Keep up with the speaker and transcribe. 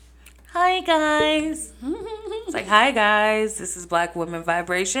Hi guys. It's like, hi guys, this is Black Women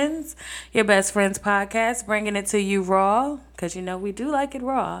Vibrations, your best friends podcast, bringing it to you raw, because you know we do like it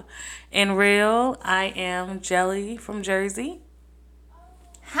raw. And real, I am Jelly from Jersey.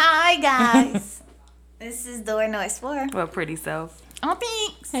 Hi guys. This is Dora No Explorer. Well, pretty self. Oh,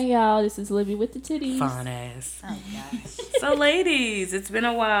 thanks. Hey y'all, this is Libby with the titties. Fun ass. Oh gosh. So ladies, it's been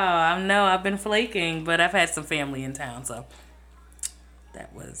a while. I know I've been flaking, but I've had some family in town, so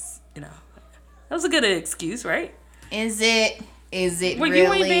that was, that was a good excuse, right? Is it Well, really?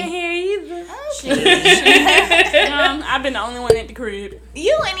 you ain't been here either. I've been the only one at the crib.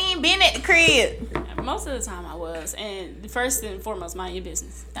 You ain't even been at the crib. Most of the time I was. And first and foremost, mind your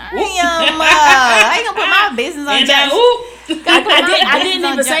business. Damn, I ain't gonna put my business on Jump I didn't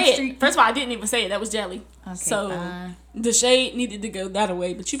even say it. First of all, I didn't even say it. That was Jelly. Okay, So fine. the shade needed to go that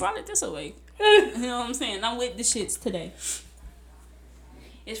way, but you brought it this way. You know what I'm saying? I'm with the shits today.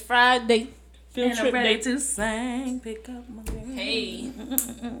 It's Friday. Field And I'm trip ready day. to sing, pick up my girl. Hey.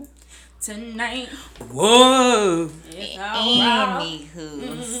 Tonight. Whoa. It's all right.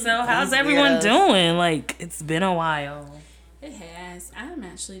 Anywho. So how's These everyone weirdos. doing? Like, it's been a while. It has. I'm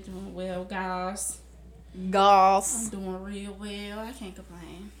actually doing well, guys. I'm Goss. doing real well. I can't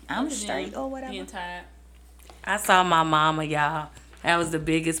complain. I'm Other straight than or whatever. Being tired. I saw my mama, y'all. That was the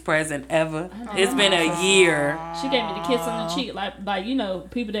biggest present ever. It's been a year. She gave me the kiss on the cheek, like you know,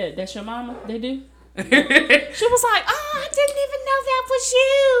 people that's your mama, they do. She was like, "Oh, I didn't even know that was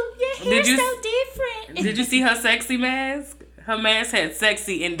you. Your hair's Did you- so different." Did you see her sexy mask? Her mask had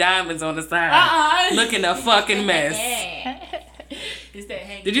sexy and diamonds on the side. Looking a fucking mess. It's that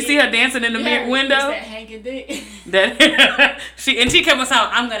hanging. Did you see her dancing in the It's window? that hanging dick. That she kept us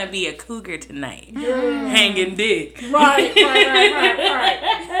out. I'm gonna be a cougar tonight, hanging dick. right.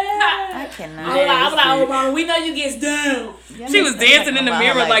 I cannot. I was like, "Oh, mama, we know you gets down." She was dancing in the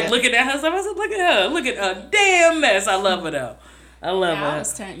mirror, like that. looking at herself. I said, "Look at her, look at a damn mess." I love her though. I love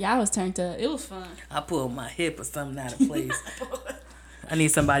her. Y'all was turned up. It was fun. I pulled my hip or something out of place. I need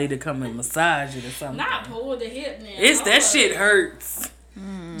somebody to come and massage it or something. Not pull the hip now. It's that shit hurts.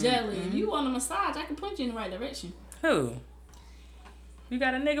 Jelly, if you want a massage, I can point you in the right direction. Who? You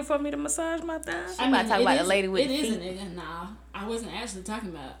got a nigga for me to massage my thigh? She might talk about the lady with the It is a feet. nigga. Nah, I wasn't actually talking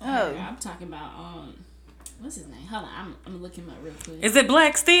about. Oh. Her. I'm talking about what's his name? Hold on, I'm gonna look him up real quick. Is it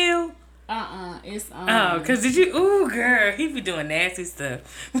Black Steel? It's Oh, cause did you? Ooh, girl, he be doing nasty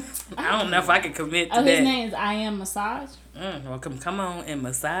stuff. I don't know if I can commit to his that. name is I Am Massage. Well, come on and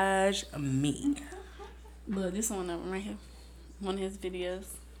massage me. But this one of them right here, one of his videos.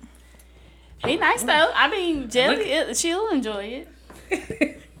 He nice though. I mean, Jelly, she'll enjoy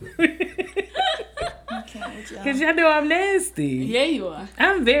it. Cause y'all know I'm nasty. Yeah, you are.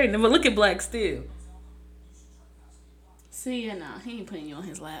 I'm very. But look at Black Steel. See, he ain't putting you on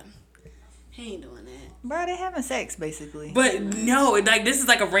his lap. He ain't doing that. Bro, they having sex basically. But no, like this is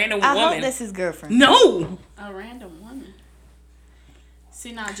like a random I woman. hope that's his girlfriend. No. A random woman.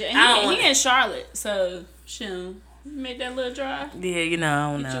 See, now I don't he in Charlotte, so shoot, make that little drive. Yeah,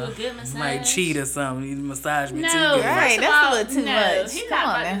 I don't Get you know. a good massage. Might cheat or something. You massage me No, too good. Right, first of that's a all, little too no, much. He Come not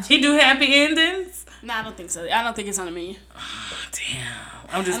on about now. to He do happy endings. No, I don't think so. I don't think it's on the menu. Damn,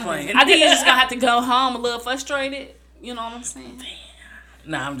 I'm just playing. I think you're just gonna have to go home a little frustrated. You know what I'm saying?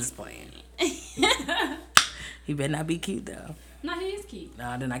 Nah, I'm just playing. He better not be cute though. No, he is cute.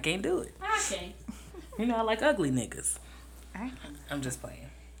 Nah, then I can't do it. Okay. You know I like ugly niggas. Alright. I'm just playing.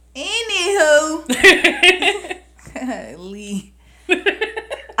 Anywho. Lee.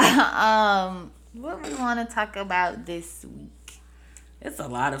 What we want to talk about this week? It's a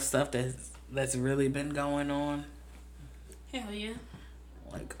lot of stuff that's really been going on. Hell yeah.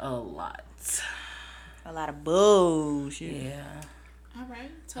 Like a lot. A lot of bullshit. Yeah. All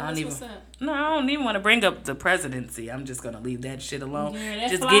right. Tell I us don't what's up. No, I don't even want to bring up the presidency. I'm just gonna leave that shit alone. Yeah,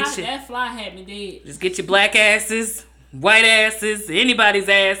 just that fly had me dead. just get your black asses, white asses, anybody's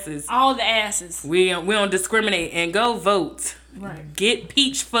asses. All the asses. We don't discriminate and go vote. Right. Get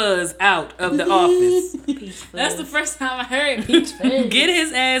Peach Fuzz out of the office. That's the first time I heard Peach Fuzz. Get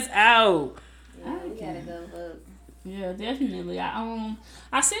his ass out. We gotta go vote. Yeah, definitely.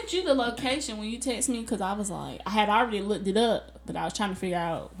 I sent you the location when you text me because I was like, I had already looked it up, but I was trying to figure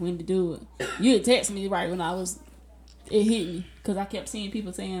out when to do it. You had texted me right when it hit me because I kept seeing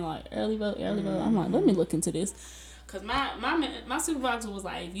people saying like early vote, early vote. I'm like, let me look into this. Cause my supervisor was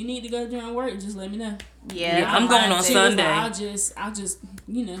like, if you need to go during work, just let me know. Yeah, I'm going on She was Sunday. like, I'll just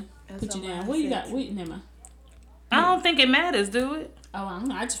put you down. What you got? Wait, never mind. I don't think it matters, do it? Oh, I don't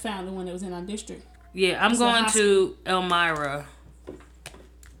know. I just found the one that was in our district. Yeah, I'm It's a going high to Elmira.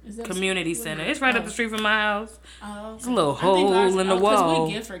 Is that Community Center. It's right up the street from my house. Oh, It's a little I think hole in the because wall.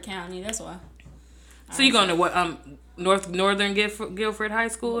 we Gifford County, that's why. So you going to what? Northern Guilford High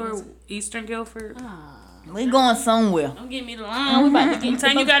School or Eastern Guilford? We going somewhere. Don't give me the line. We about to get I'm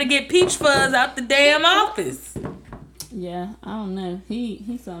telling you, got to get Peach Fuzz out the damn office. Yeah, I don't know.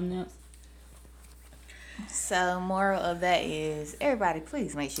 He's something else. So moral of that is everybody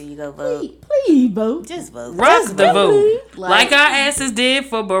please make sure you go vote. Please vote. Just vote. Rock Just the vote. Like Like our asses did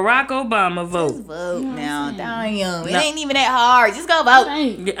for Barack Obama Just vote. vote You know what now. I'm Damn. It No. ain't even that hard. Just go vote.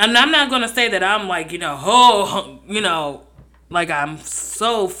 Ain't. And I'm not going to say that I'm like, like I'm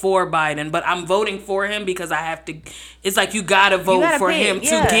so for Biden, but I'm voting for him because I have to. It's like you got to vote gotta for pick, him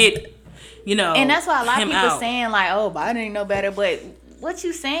yeah. to get, And that's why a lot of him people out. saying like, "Oh, Biden ain't no better," but what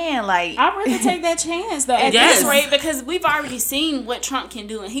you saying? Like, I'd rather take that chance though at Yes. this rate because we've already seen what Trump can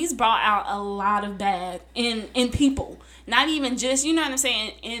do, and he's brought out a lot of bad in people. Not even just, you know what I'm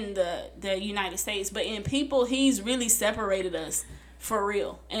saying, in the United States, but in people, he's really separated us for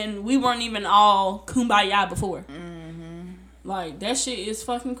real, and we weren't even all kumbaya before. Like, that shit is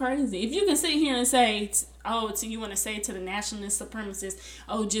fucking crazy. If you can sit here and say, you want to say to the nationalist supremacists,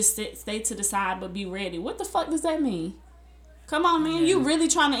 oh, just stay to the side but be ready. What the fuck does that mean? Come on, man. You really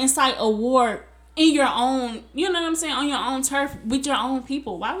trying to incite a war in your own, you know what I'm saying, on your own turf with your own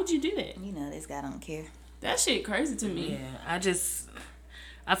people. Why would you do that? you know, this guy don't care. That shit crazy to me. Yeah,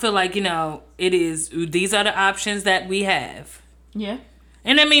 I feel like, these are the options that we have. Yeah.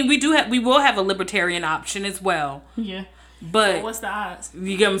 And I mean, we will have a libertarian option as well. Yeah. But What's the odds?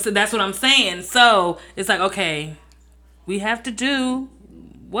 you get what I'm saying? That's what I'm saying. So it's like, okay, we have to do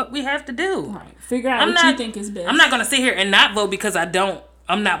what we have to do. Right. Figure out what you think is best. I'm not going to sit here and not vote because I'm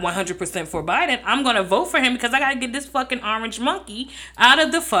not 100% for Biden. I'm going to vote for him because I got to get this fucking orange monkey out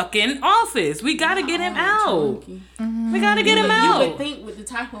of the fucking office. We got to get him out. We got to get him You out. would think with the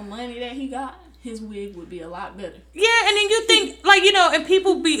type of money that he got, his wig would be a lot better. Yeah, and then you think, and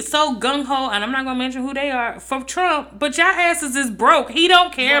people be so gung-ho, and I'm not going to mention who they are, for Trump, but y'all asses is broke. He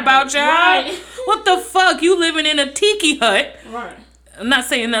don't care about y'all. Right. What the fuck? You living in a tiki hut. Right. I'm not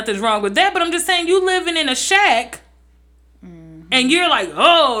saying nothing's wrong with that, but I'm just saying you living in a shack, and you're like,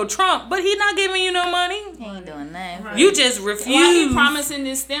 oh, Trump, but he not giving you no money. He ain't doing nothing. Right. You just refuse. Why he promising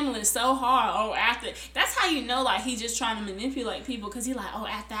this stimulus so hard? Oh, after that's how you know, like, he just trying to manipulate people because he like, oh,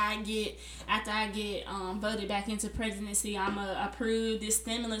 after I get voted back into presidency, I'ma approve this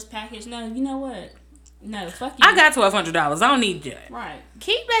stimulus package. No, you know what? No, fuck you. I got $1,200. I don't need that. Right.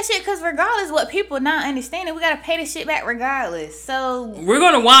 Keep that shit, because regardless what people not understanding, we got to pay the shit back regardless. So We're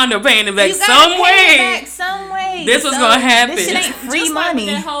gonna wind up paying it back you got some to pay way. it back some way. This was gonna happen. This shit ain't free Just like money.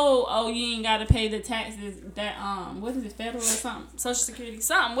 with that whole, oh, you ain't got to pay the taxes. That what is it, federal or something, Social Security,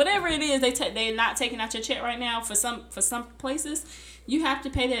 something, whatever it is. They're not taking out your check right now for some places. You have to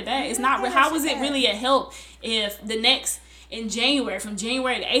pay that back. It's not. How is it really a help if the next in January, from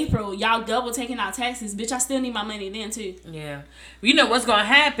January to April, y'all double taking out taxes? Bitch, I still need my money then too. Yeah. You know what's gonna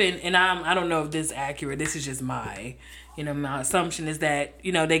happen, and I don't know if this is accurate. This is just my assumption is that,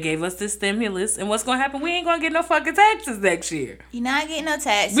 they gave us this stimulus, and what's gonna happen? We ain't gonna get no fucking taxes next year. You're not getting no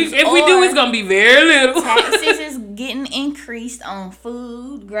taxes. If we do, it's gonna be very little. Taxes is getting increased on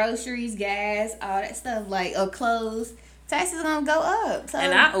food, groceries, gas, all that stuff, or clothes. Taxes gonna go up. So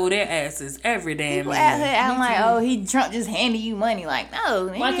And I owe their asses every damn people year. out here acting like, oh, Trump just handed you money. Like, no,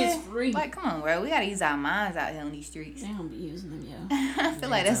 nigga. Like it's free. Like, come on, bro. We gotta use our minds out here on these streets. They don't be using them, yo. I feel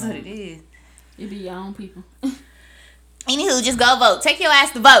like that's what it is. It be your own people. Anywho, just go vote. Take your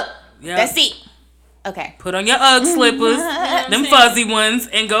ass to vote. Yep. That's it. Okay. Put on your Ugg slippers, I'm them saying? fuzzy ones,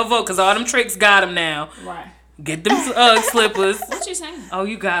 and go vote, because all them tricks got them now. Right. Get them Ugg slippers. What you saying? Oh,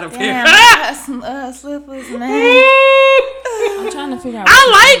 you got them Damn, here. I got some slippers, man. I'm trying to figure out.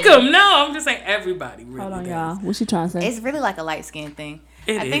 I like them. No, I'm just saying everybody really Hold on, does. y'all. What you trying to say? It's really like a light skin thing.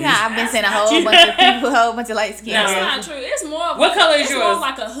 It I think is. I've been seeing a whole bunch of people, a whole bunch of light skin. That's No. not true. It's more of What color is it's yours? more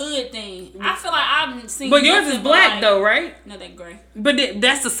like a hood thing. I feel like I've seen. But yours is nothing black like- though, right? No, that gray. But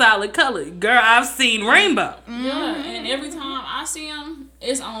that's a solid color. Girl, I've seen rainbow. Yeah, and every time I see them,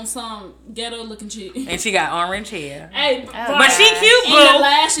 it's on some ghetto looking chick. And she got orange hair. Hey, But she cute, boo. and the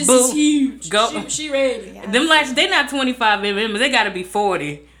lashes Boo. is huge. Go. She ready. Yeah. Them lashes, they not 25 mm, they gotta be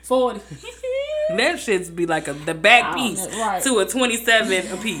 40. 40. That shits be like the back I don't piece know, right. to a 27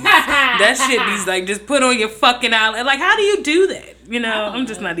 a piece. That shit be like, just put on your fucking eye. Like, how do you do that? I'm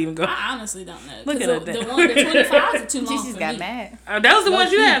just not even going. I honestly don't know. Look 'Cause at the that. 25s are too She long just for got me. mad. That was the Low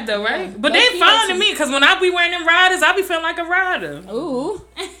ones you key. have though, right? Yeah. But Low they key, fine to too. me, because when I be wearing them riders, I be feeling like a rider. Ooh.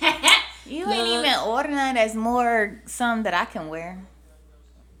 You Look. ain't even ordering that as more some that I can wear.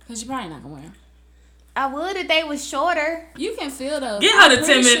 Because you're probably not going to wear 'em. I would if they was shorter. You can feel those. Get her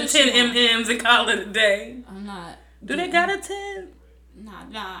the 10 M&Ms and call it a day. I'm not. Do they got a 10? Nah.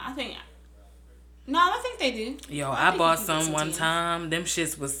 I think they do. Yo, I bought some one time. Them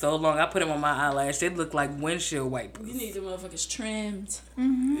shits was so long. I put them on my eyelash. They look like windshield wipers. You need the motherfuckers trimmed.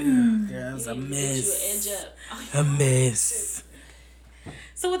 Yeah, it's a mess. Edge up. A mess.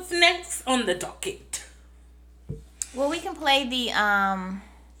 So what's next on the docket? Well, we can play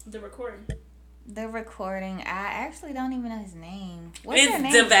the recording. The recording. I actually don't even know his name. What's It's her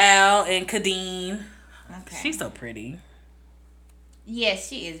name? DeVal and Kadeen. Okay. She's so pretty. Yes,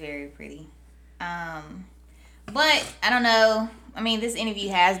 she is very pretty. But I don't know. I mean, this interview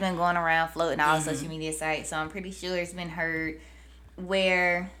has been going around, floating all social media sites, so I'm pretty sure it's been heard.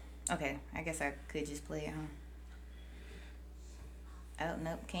 Where, okay, I guess I could just play it, huh? Oh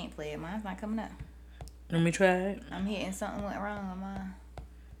nope, can't play it. Mine's not coming up. Let me try it. I'm hitting something went wrong on mine.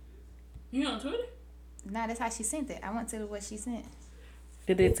 You on Twitter? Nah, that's how she sent it. I went to what she sent.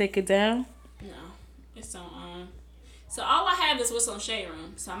 Did they take it down? No, it's on. So all I have is what's on Shade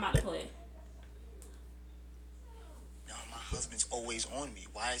Room, so I'm about to play it. My husband's always on me.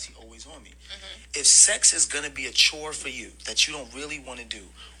 Why is he always on me? If sex is going to be a chore for you that you don't really want to do,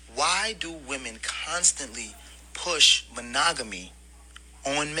 why do women constantly push monogamy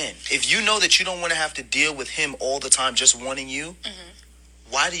on men? If you know that you don't want to have to deal with him all the time just wanting you,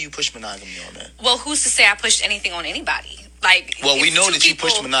 why do you push monogamy on men? Well, who's to say I pushed anything on anybody? Like, Well, we if know two that you people-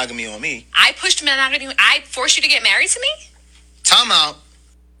 pushed monogamy on me. I pushed monogamy. I forced you to get married to me? Time out.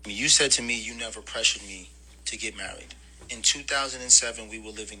 You said to me you never pressured me to get married. In 2007, we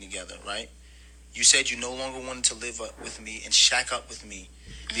were living together, right? You said you no longer wanted to live up with me and shack up with me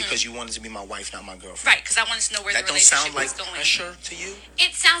because you wanted to be my wife, not my girlfriend. Right, because I wanted to know where That the don't sound relationship like was pressure going. to you?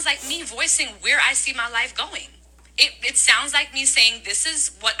 It sounds like me voicing where I see my life going. It sounds like me saying, this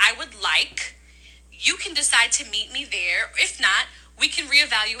is what I would like. You can decide to meet me there. If not, we can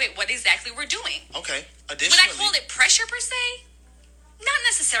reevaluate what exactly we're doing. Okay. Would Additionally, I call it pressure per se? Not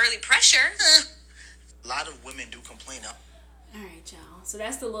necessarily pressure. a lot of women do complain. All right, y'all. So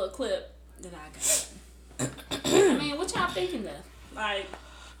that's the little clip that I got. I mean, what y'all thinking though? Like,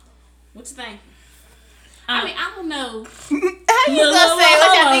 what you think? I mean, I don't know. How you gonna say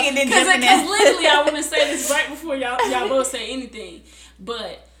what y'all thinking? Then jumping Because in. literally, I want to say this right before y'all both say anything.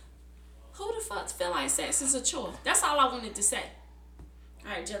 But who the fuck feel like sex is a chore? That's all I wanted to say.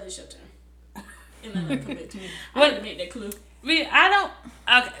 All right, Jelly, it's your turn. And then come back to me. I had to make that clue. I don't.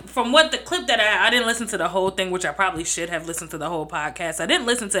 Okay, from what the clip that I didn't listen to the whole thing, which I probably should have listened to the whole podcast. I didn't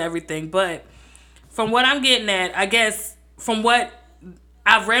listen to everything, but from what I'm getting at, I guess from what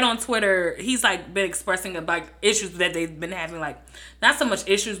I've read on Twitter, he's like been expressing about issues that they've been having, like not so much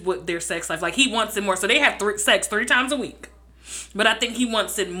issues with their sex life. Like he wants it more, so they have sex 3 times a week, but I think he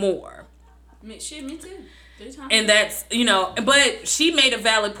wants it more. Shit, me too. 3 times. And that's, but she made a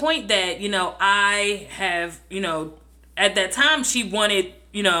valid point that, I have, at that time she wanted,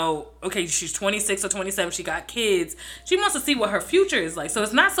 okay, she's 26 or 27, she got kids. She wants to see what her future is like. So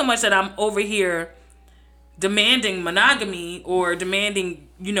it's not so much that I'm over here demanding monogamy or demanding,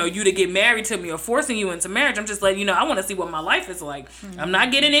 you to get married to me or forcing you into marriage. I'm just like, I want to see what my life is like. Mm-hmm. I'm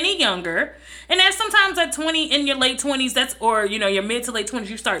not getting any younger. And that's sometimes at 20, in your late 20s, or, your mid to late 20s,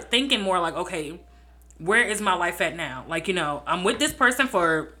 you start thinking more like, okay, where is my life at now? Like, I'm with this person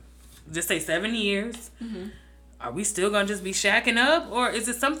for, just say 7 years. Mm-hmm. Are we still going to just be shacking up? Or is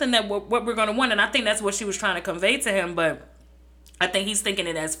it something that what we're going to want? And I think that's what she was trying to convey to him. But I think he's thinking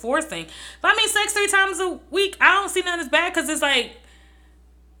it as forcing. But I mean, sex 3 times a week, I don't see nothing as bad. Because it's like,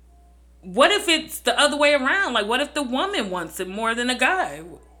 what if it's the other way around? Like, what if the woman wants it more than a guy?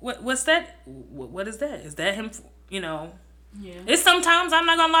 What's that? What is that? Is that him, Yeah. It's sometimes, I'm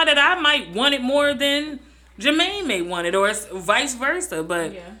not going to lie, that I might want it more than Jermaine may want it. Or it's vice versa.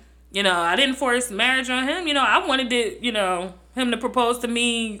 But... Yeah. I didn't force marriage on him. I wanted it, him to propose to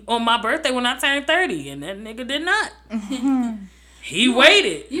me on my birthday when I turned 30. And that nigga did not. He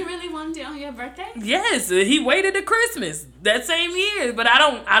waited. You really wanted it on your birthday? Yes. He waited to Christmas that same year. But I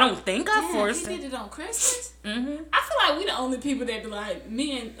don't think I forced he him. did it on Christmas? Mm-hmm. I feel like we the only people that be like,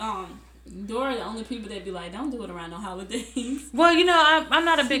 me and Dora the only people that be like, don't do it around no holidays. Well, I'm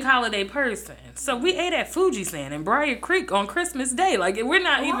not a big holiday person. So we ate at Fuji-san in Briar Creek on Christmas Day. Like, we're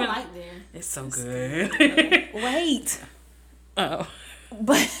not even... I like there. It's so good. Wait. Oh.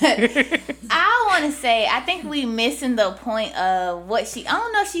 But I want to say, I think we missing the point of what she... I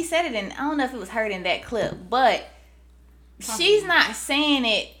don't know if she said it in... I don't know if it was heard in that clip, but she's not saying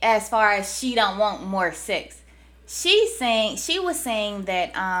it as far as she don't want more sex. She was saying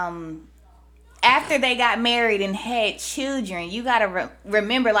that after they got married and had children, you gotta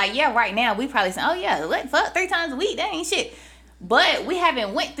remember, like, yeah, right now we probably say, oh yeah, what fuck 3 times a week, that ain't shit. But we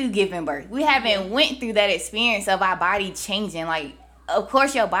haven't went through giving birth. We haven't went through that experience of our body changing. Like, of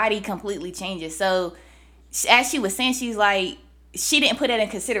course, your body completely changes. So, as she was saying, she's like, she didn't put that in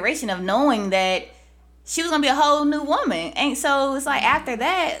consideration of knowing that she was gonna be a whole new woman. And so it's like, after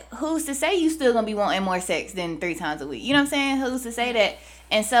that, who's to say you still gonna be wanting more sex than 3 times a week? You know what I'm saying? Who's to say that?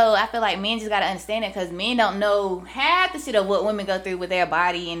 And so I feel like men just gotta understand it, because men don't know half the shit of what women go through with their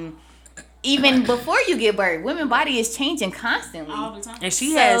body. And even before you give birth, women's body is changing constantly. All the time. And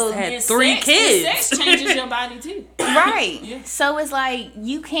she has had 3 kids. And sex changes your body too. Right. Yeah. So it's like,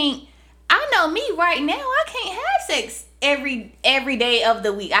 you can't, I know me right now, I can't have sex every day of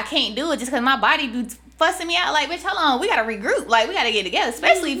the week. I can't do it just because my body be fussing me out. Like, bitch, hold on, we gotta regroup. Like, we gotta get together,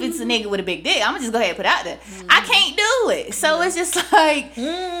 especially if it's a nigga with a big dick. I'm gonna just go ahead and put it out there. I can't do it. So it's just like,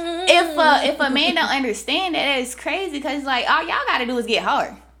 if a man don't understand that, it's crazy, because it's like, all y'all gotta do is get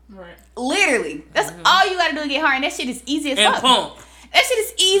hard. Right. Literally. That's all you gotta do is get hard, and that shit is easy as fuck. And pump. That shit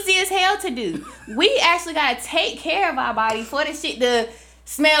is easy as hell to do. We actually gotta take care of our body for this shit to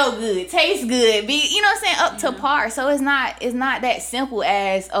smell good, taste good, be, you know what I'm saying, up to par. So it's not that simple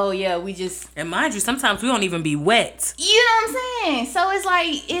as, oh yeah, we just, And mind you, sometimes we don't even be wet. you know what I'm saying. So it's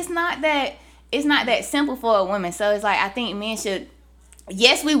like, it's not that simple for a woman. So it's like, I think men should,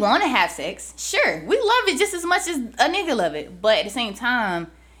 yes, we want to have sex, sure, we love it just as much as a nigga love it, but at the same time,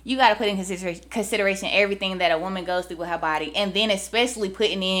 you got to put in consideration everything that a woman goes through with her body. And then especially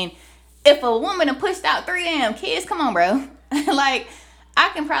putting in, if a woman done pushed out 3 damn kids, come on, bro. Like, I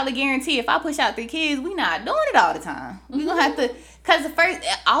can probably guarantee if I push out 3 kids, we not doing it all the time. We gonna have to, because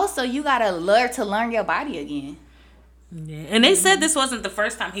also you got to learn your body again. Yeah. And they said this wasn't the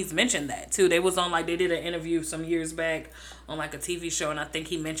first time he's mentioned that too. They was on, like, they did an interview some years back on, like, a TV show, and I think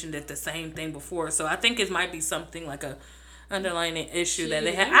he mentioned it the same thing before. So I think it might be something like a underlying issue that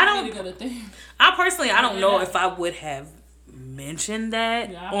they had. I personally, I don't know if I would have mentioned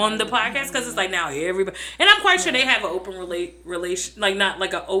that on the podcast, because it's like, now everybody, and I'm quite sure they have an open relation, like, not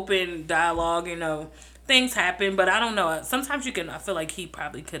like an open dialogue, you know, things happen, but I don't know, sometimes I feel like he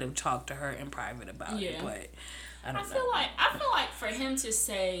probably could have talked to her in private about it, but I don't know. I feel like for him to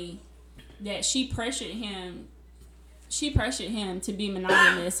say that she pressured him to be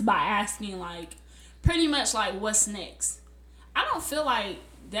monogamous by asking, like, pretty much like, what's next? I don't feel like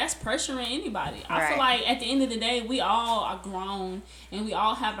that's pressuring anybody. I feel like at the end of the day, we all are grown and we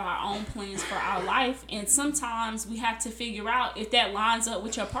all have our own plans for our life. And sometimes we have to figure out if that lines up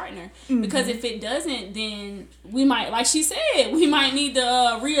with your partner. Mm-hmm. Because if it doesn't, then we might, like she said, we might need to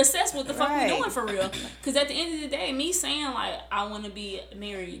reassess what the fuck we're doing for real. Because at the end of the day, me saying, like, I want to be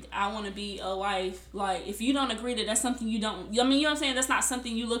married, I want to be a wife, like, if you don't agree that that's something you don't, I mean, you know what I'm saying? That's not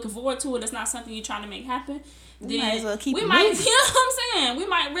something you looking forward to, or that's not something you're trying to make happen. Then might as well keep we it might, moving. you know what I'm saying? We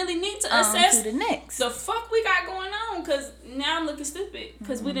might really need to assess to the next. the fuck we got going on, because now I'm looking stupid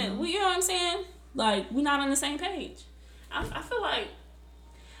because we didn't, you know what I'm saying? Like, we're not on the same page. I feel like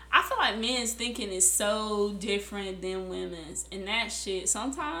men's thinking is so different than women's, and that shit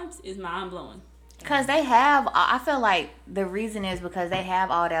sometimes is mind blowing. Because they have, I feel like the reason is because they have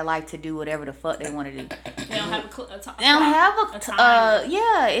all their life to do whatever the fuck they want to do. They don't have They don't have a time.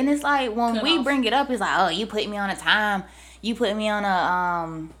 Yeah, and it's like when we off. bring it up, it's like, oh, you put me on a time, you put me on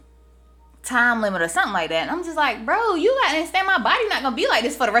a time limit or something like that. And I'm just like, bro, you gotta understand, my body not gonna be like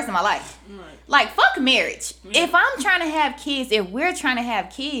this for the rest of my life. Right. Like, fuck marriage. Yeah. If I'm trying to have kids, if we're trying to have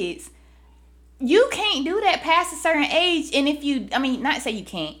kids, you can't do that past a certain age. And if you, I mean, not to say you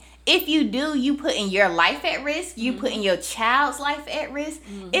can't. If you do, you putting your life at risk. You putting your child's life at risk.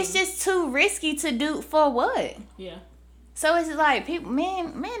 It's just too risky to do for what? Yeah. So it's just like, people,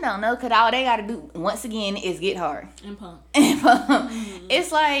 men don't know, because all they got to do, once again, is get hard. And pump.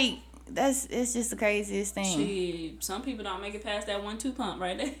 It's like, it's just the craziest thing. Shit, some people don't make it past that 1-2 pump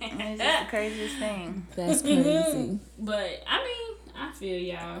right there. It's just the craziest thing. That's crazy. But, I mean, I feel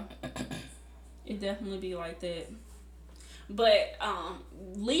y'all. It definitely be like that. But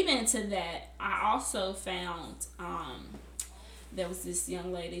leading to that, I also found there was this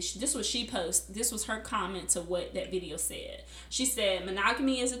young lady. This was she posted. This was her comment to what that video said. She said,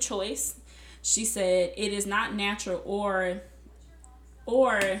 monogamy is a choice. She said, it is not natural or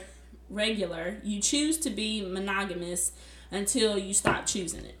regular. You choose to be monogamous until you stop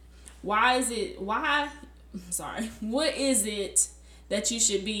choosing it. What is it that you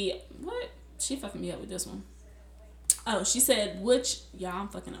should be? What? She fucking me up with this one. Oh, she said, I'm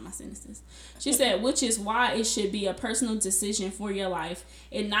fucking up my sentences. She said, which is why it should be a personal decision for your life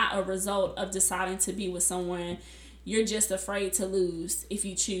and not a result of deciding to be with someone you're just afraid to lose if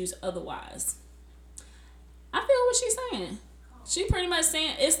you choose otherwise. I feel what she's saying. She pretty much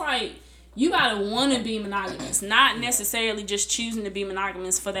saying it's like you gotta want to be monogamous, not necessarily just choosing to be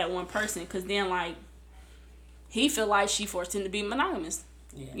monogamous for that one person. Cause then like he feel like she forced him to be monogamous.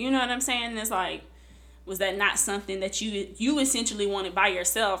 Yeah. You know what I'm saying? It's like, was that not something that you essentially wanted by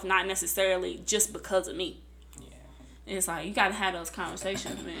yourself, not necessarily just because of me? Yeah. It's like you gotta have those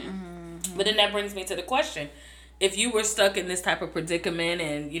conversations, man. Mm-hmm. But then that brings me to the question: if you were stuck in this type of predicament,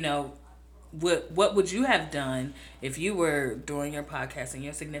 and you know, what would you have done if you were doing your podcast and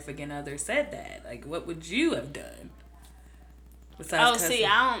your significant other said that? Like, what would you have done? Besides see,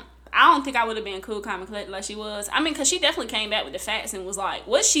 I don't think I would have been cool, calm, and collected like she was. I mean, because she definitely came back with the facts and was like,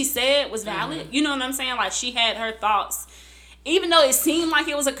 what she said was valid. Mm-hmm. You know what I'm saying? Like, she had her thoughts. Even though it seemed like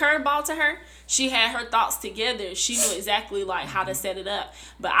it was a curveball to her, she had her thoughts together. She knew exactly, like, how to set it up.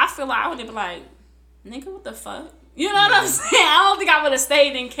 But I feel like I would have been like, nigga, what the fuck? You know what I'm saying? I don't think I would have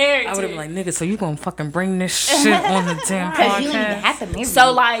stayed in character. I would have been like, nigga, so you gonna fucking bring this shit on the damn podcast? You don't even have to marry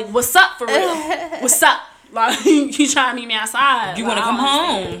so, like, what's up for real? What's up? Like, you trying to meet me outside. You want to come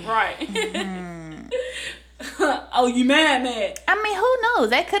home. Right. Oh, you mad? I mean, who knows?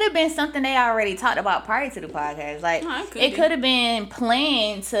 That could have been something they already talked about prior to the podcast. Like, it could have been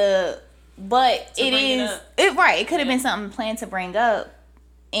planned to, but it is, it could have been something planned to bring up.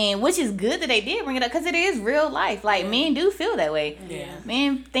 And which is good that they did bring it up because it is real life. Like, men do feel that way. Yeah.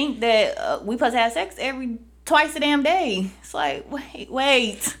 Men think that we supposed to have sex twice a damn day. It's like,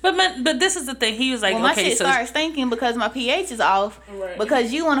 wait. But this is the thing. He was like, when my shit starts stinking because my pH is off,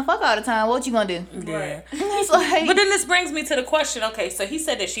 because you want to fuck all the time, what you gonna do? Yeah. It's like, but then this brings me to the question. Okay, so he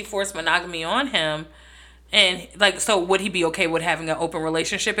said that she forced monogamy on him, and like, so would he be okay with having an open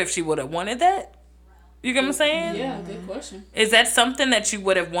relationship if she would have wanted that? You get what I'm saying? Yeah, good question. Is that something that you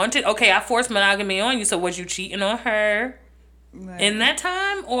would have wanted? Okay, I forced monogamy on you, so was you cheating on her? Right. In that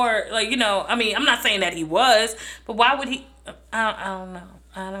time, or like, you know, I mean, I'm not saying that he was, but why would he? I don't know.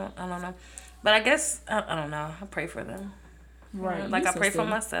 I don't know. But I guess I don't know. I pray for them, right? Like I pray for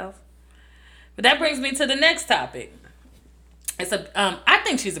myself. But that brings me to the next topic. It's I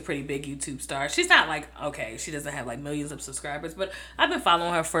think she's a pretty big YouTube star. She's not like, okay, she doesn't have like millions of subscribers, but I've been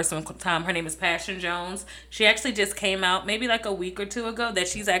following her for some time. Her name is Passion Jones. She actually just came out maybe like a week or two ago that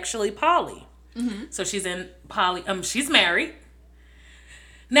she's actually poly. Mm-hmm. So she's in poly. She's married.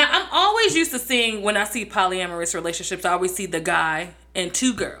 Now, I'm always used to seeing, when I see polyamorous relationships, I always see the guy and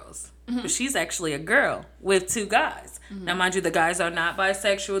two girls. Mm-hmm. But she's actually a girl with two guys. Mm-hmm. Now, mind you, the guys are not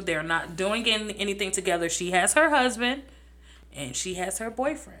bisexual. They're not doing anything together. She has her husband and she has her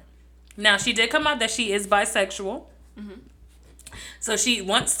boyfriend. Now, she did come out that she is bisexual. Mm-hmm. So she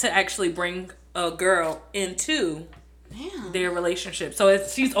wants to actually bring a girl into their relationship. So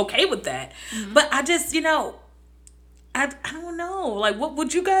she's okay with that. Mm-hmm. But I just, I don't know. Like, what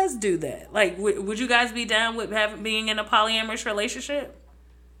would you guys do that? Like, would you guys be down with being in a polyamorous relationship?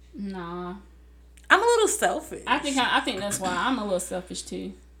 Nah. I'm a little selfish. I think that's why I'm a little selfish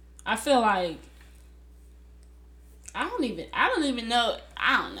too. I feel like I don't even know.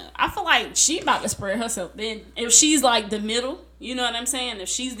 I don't know. I feel like she about to spread herself thin. If she's like the middle, you know what I'm saying? If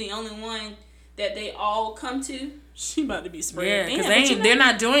she's the only one that they all come to, she about to be spread thin. Yeah, because they're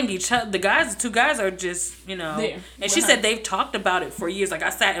not doing each other. The two guys are just, there. And she said they've talked about it for years. Like, I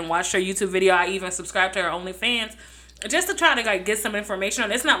sat and watched her YouTube video. I even subscribed to her OnlyFans just to try to like get some information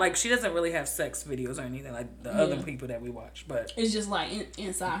on it. It's not like she doesn't really have sex videos or anything like the other people that we watch, but it's just like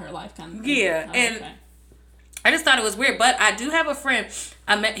inside her life kind of thing. Yeah, and I just thought it was weird. But I do have a friend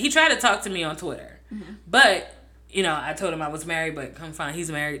I met. He tried to talk to me on Twitter, but I told him I was married, but come find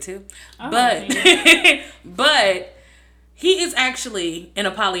he's married too. Oh, but he is actually in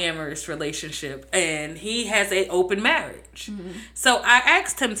a polyamorous relationship, and he has an open marriage. Mm-hmm. So I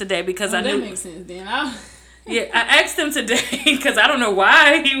asked him today because I knew that makes sense. Then I asked him today because I don't know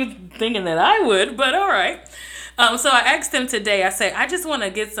why he was thinking that I would, but all right. So I asked him today. I said, I just want to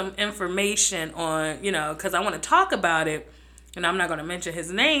get some information on, because I want to talk about it, and I'm not going to mention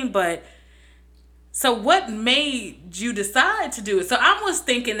his name, but. So what made you decide to do it? So I was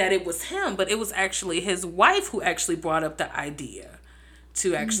thinking that it was him, but it was actually his wife who actually brought up the idea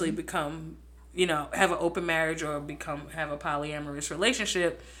to actually become, have an open marriage or have a polyamorous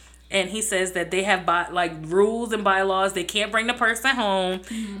relationship. And he says that they have rules and bylaws. They can't bring the person home.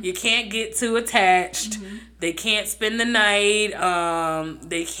 Mm-hmm. You can't get too attached. Mm-hmm. They can't spend the night.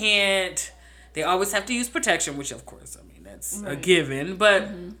 They always have to use protection, which of course, that's a given. But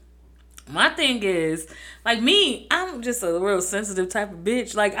my thing is, like me, I'm just a real sensitive type of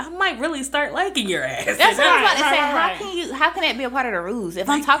bitch. Like, I might really start liking your ass. That's what I was about to say. How can that be a part of the rules? If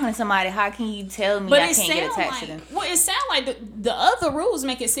I'm talking to somebody, how can you tell me I can't get attached to them? Well, it sounds like the other rules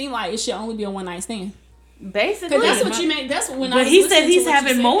make it seem like it should only be a one night stand. Basically, that's what you meant. That's when. But I was he said listening to he's what you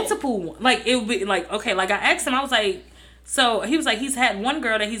having said. multiple. Like it would be like okay. Like I asked him, I was like, so he was like he's had one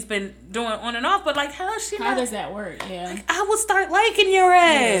girl that he's been doing on and off, but like how is she? How does that work? Yeah. I would start liking your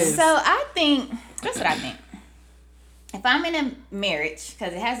ass. So I think that's what I think. If I'm in a marriage,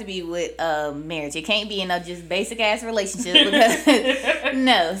 because it has to be with a marriage, it can't be in a just basic ass relationship. Because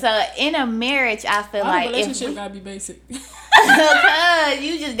no, so in a marriage, I feel Our like relationship gotta be basic.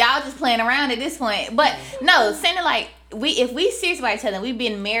 because y'all just playing around at this point. But no, saying it like if we serious about each other, we've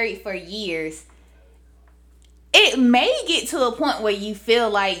been married for years. It may get to a point where you feel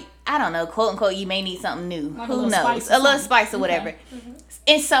like, I don't know, quote unquote, you may need something new. Like a Who little knows? spice or A little something. spice or whatever. Okay.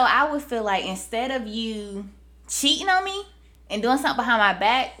 And so I would feel like instead of you cheating on me and doing something behind my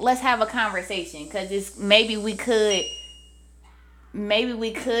back, let's have a conversation. Because it's maybe we could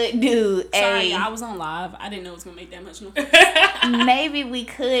do Sorry, a I was on live. I didn't know it was gonna make that much noise. maybe we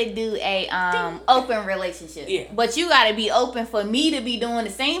could do a open relationship. Yeah. But you gotta be open for me to be doing the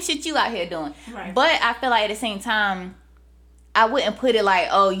same shit you out here doing. Right. But I feel like at the same time, I wouldn't put it like,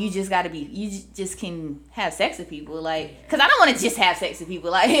 oh, you just gotta be, just can have sex with people, like, cause I don't want to just have sex with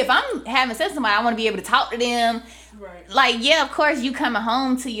people. Like, if I'm having sex with somebody, I want to be able to talk to them. Right. Like, yeah, of course, you coming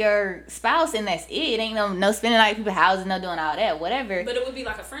home to your spouse and that's it. Ain't no spending night at people's houses, no doing all that, whatever. But it would be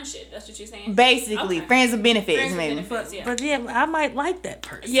like a friendship. That's what you're saying. Basically, Okay. friends with benefits, Friends with maybe. benefits, yeah. But yeah, I might like that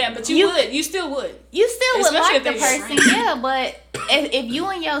person. Yeah, but you would. You still would. You still would Especially like the if they're your person, friend. yeah, but if you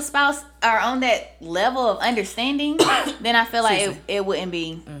and your spouse are on that level of understanding, then I feel like it wouldn't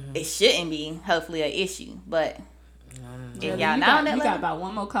be, it shouldn't be, hopefully, an issue. But if y'all You not on got, that you got level, about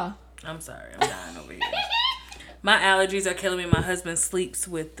one more call. I'm sorry, I'm dying over here. My allergies are killing me. My husband sleeps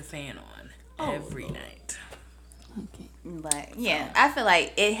with the fan on every night. Okay. but yeah, I feel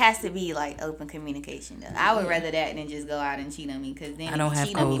like it has to be like open communication. Though I would rather that than just go out and cheat on me, because then I don't if you have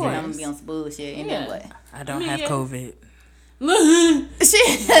cheat on me, then COVID. I'm gonna be on some bullshit, and Yeah. then what? I don't I mean, have yeah. COVID.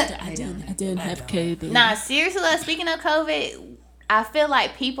 Shit. I didn't have COVID. Nah, seriously, though, speaking of COVID, I feel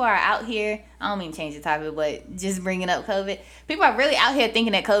like people are out here, I don't mean change the topic, but just bringing up COVID. People are really out here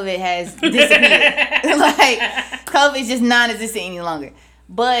thinking that COVID has disappeared. Like, COVID is just non-existent any longer.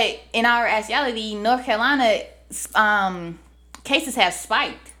 But in our actuality, North Carolina, cases have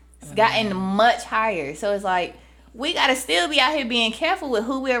spiked. It's gotten much higher. So it's like, we got to still be out here being careful with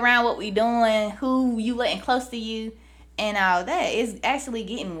who we're around, what we doing, who you letting close to you, and all that. It's actually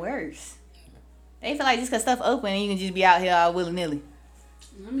getting worse. They feel like just because stuff open, you can just be out here all willy-nilly.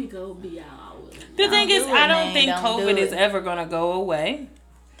 Let me go be out. The thing is, do it, I don't man. think Don't do COVID is it. ever gonna go away.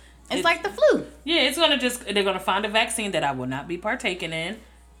 It's like the flu. Yeah, it's gonna they're gonna find a vaccine that I will not be partaking in.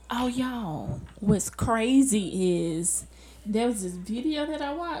 Oh, y'all. What's crazy is there was this video that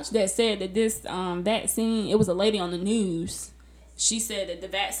I watched that said that this vaccine, it was a lady on the news. She said that the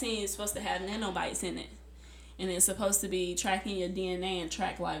vaccine is supposed to have nanobites in it. And it's supposed to be tracking your DNA and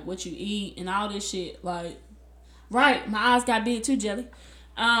track, like, what you eat and all this shit. Like, right, my eyes got big too, Jelly.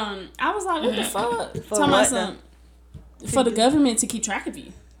 I was like, what the fuck? Talking about what, some, for the government to keep track of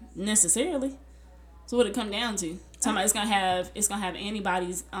you, necessarily. So what it come down to? Talking about it's gonna have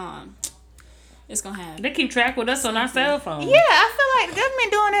antibodies. It's gonna have. They keep track with us on our cell phone. Yeah, I feel like the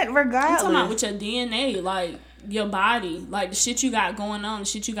government doing it I'm regardless. talking about with your DNA, like your body, like the shit you got going on, the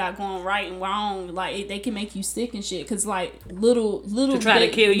shit you got going right and wrong. Like they can make you sick and shit. Cause like little To try to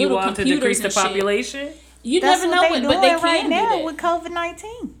kill you little off to computers decrease the and shit. population. You That's never what know they it, doing but they can right do now that. with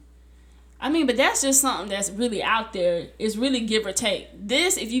COVID-19. I mean, but that's just something that's really out there. It's really give or take.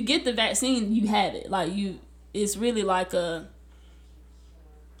 This, if you get the vaccine, you have it. Like it's really like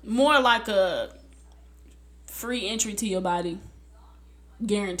more like a free entry to your body,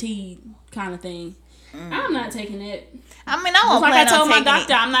 guaranteed kind of thing. I'm not taking it. I mean, I Just won't like I plan told on my taking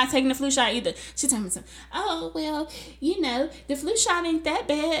doctor, it. I'm not taking the flu shot either. She told me something. Oh well, the flu shot ain't that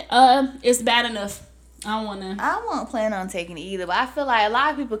bad. It's bad enough. I don't wanna. I won't plan on taking it either, but I feel like a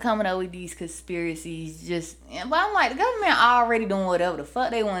lot of people coming up with these conspiracies but I'm like, the government already doing whatever the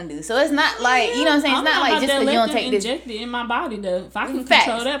fuck they want to do. So it's not like, you know what I'm saying? It's I'm not like about just to because you let don't them take this. inject it in my body though. If I can Facts.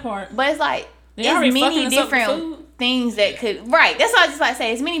 control that part. But it's like, They it's already many fucking us up with different food. things that could, right, that's what I was just about to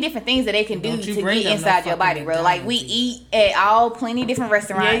say. It's many different things that they can do Don't you to bring get them no inside your body, fucking bro. Like, we McDonald's. eat at all plenty different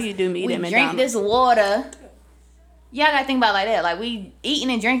restaurants. Yeah, you do eat we at drink McDonald's. this water. Y'all gotta think about it like that. Like, we eating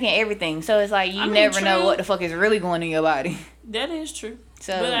and drinking everything. So it's like, you I mean, never know true. what the fuck is really going in your body. That is true.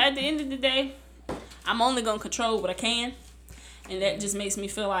 So, But at the end of the day, I'm only gonna control what I can. And that just makes me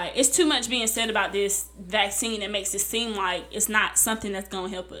feel like it's too much being said about this vaccine that makes it seem like it's not something that's gonna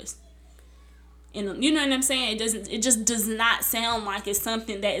help us. And you know what I'm saying? It just does not sound like it's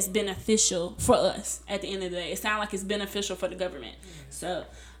something that is beneficial for us at the end of the day. It sounds like it's beneficial for the government. So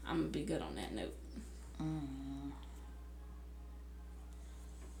I'm gonna be good on that note.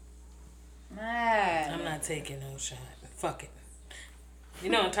 I'm not taking no shot. Fuck it. You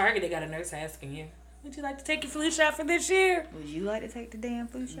know, in Target, they got a nurse asking you, would you like to take your flu shot for this year? Would you like to take the damn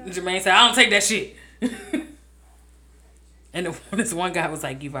flu shot? Jermaine said, I don't take that shit. And this one guy was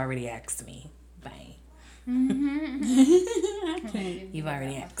like, you've already asked me. Bang. You've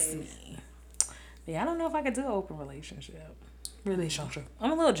already asked me. Yeah, I don't know if I could do an open relationship.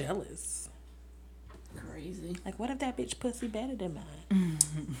 I'm a little jealous. Crazy. Like, what if that bitch pussy better than mine?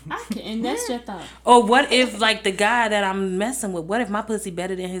 I can, and that's your thought. Or what if, like, the guy that I'm messing with, what if my pussy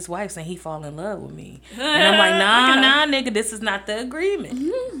better than his wife's and he fall in love with me? And I'm like, nah, nigga, this is not the agreement.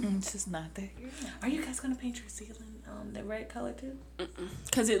 It's just not that. Are you guys going to paint your ceiling the red color too?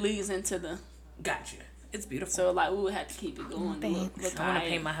 Because it leads into the... Gotcha. It's beautiful. So, like, we would have to keep it going. Look I want to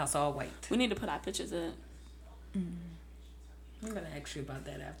paint my house all white. We need to put our pictures up. I'm going to ask you about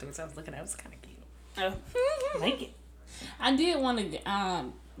that afterwards. I was looking at it. It was kind of cute. Oh. Like it. I did want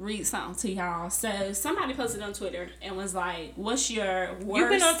to read something to y'all. So somebody posted on Twitter and was like, "What's your worst?" You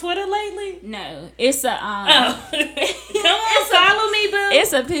been on Twitter lately? No, it's a Come on, follow me, boo.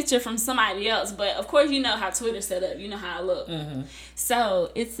 It's a picture from somebody else, but of course you know how Twitter's set up. You know how I look. Mm-hmm.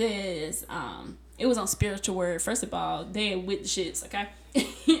 So it says, it was on Spiritual Word. First of all, they're with the shits. Okay,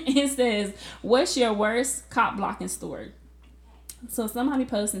 it says, "What's your worst cop blocking story?" So somebody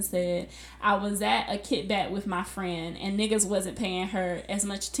posted and said, I was at a kickback with my friend and niggas wasn't paying her as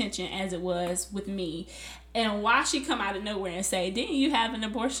much attention as it was with me. And why she come out of nowhere and say, didn't you have an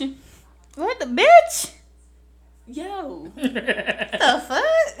abortion? What the bitch? Yo. The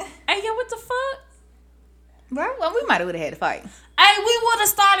fuck? Hey, yo, what the fuck? Bro, well, we might have had to fight. Hey, we would have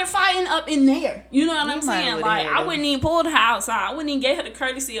started fighting up in there. You know what I'm might saying? would've Like, had I to. wouldn't even pull the house out. I wouldn't even get her the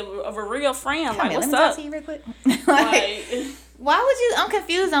courtesy of a real friend. Come Like, here, what's let me talk up? to you real quick. Like, Why would you? I'm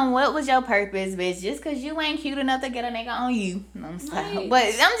confused on what was your purpose, bitch. Just because you ain't cute enough to get a nigga on you. I'm sorry. Right. But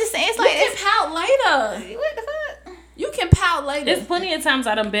I'm just saying, it's you like, can pout later. what the fuck? You can pout later. There's plenty of times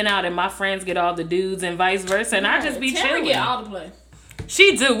I done been out and my friends get all the dudes and vice versa, and I just be Tamara chilling. get all the play.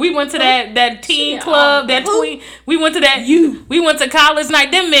 She do. We went to that teen She club, all- that who? tween. We went to that. We went to college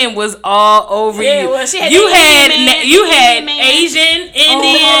night. Them men was all over Yeah, you. well, she had you the had Indian man, you the had Indian man. Asian,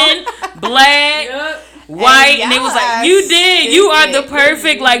 Indian, black, Yup. white, Hey, and it was y'all like you did. You are the stupid.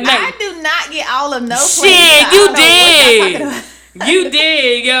 perfect like. I do not get all of no Shit, points. you I don't know what y'all did. talking about. You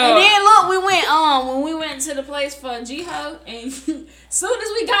did, yo. And then look, we went when we went to the place for Jiho, and soon as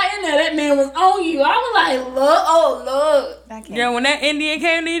we got in there, that man was on you. I was like, look, I can't. Yeah, when that Indian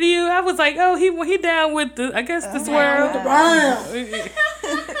came near you, I was like, oh, he down with the, I guess the swirl. with the brown.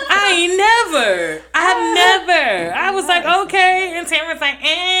 I've never. I was like, okay, and Tamara's like,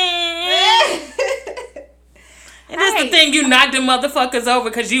 eh. And that's the thing, you knocked the motherfuckers over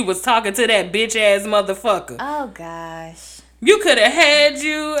because you was talking to that bitch ass motherfucker. Oh gosh. You could have had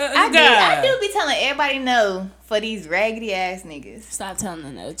you. I do be telling everybody no for these raggedy ass niggas. Stop telling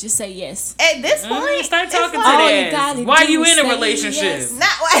them no. Just say yes. At this point, Start it's talking to like- All you that. gotta Why do you is in a say relationship? yes.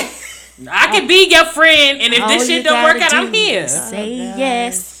 Not why. I could be your friend, and if All this you shit don't work gotta out, I'm do here. is Say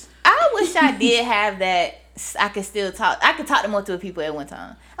yes. I wish I did have that. I could still talk. I could talk to multiple people at one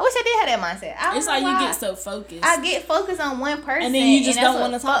time. I wish I did have that mindset. I don't It's know like you why. get so focused. I get focused on one person, and then you just and that's don't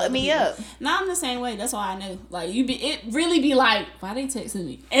want to what talk to fucked me people. up. No, I'm the same way. That's why I know. Like it really be like, why they texting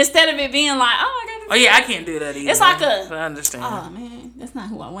me? Instead of it being like, oh, I got. Oh yeah, I can't do that either. It's like I understand. Oh man, that's not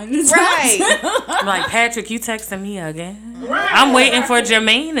who I wanted to talk Right. to. I'm like, Patrick, you texting me again? I'm waiting for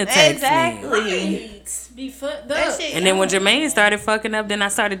Jermaine to text me. Exactly. Right. Be fucked That up. shit. And then when Jermaine started fucking up, then I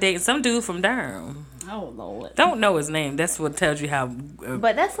started dating some dude from Durham. Oh Lord. Don't know his name. That's what tells you how.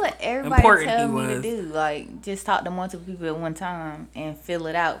 But that's what everybody Important tells he me to was. do. Like, just talk to multiple people at one time and fill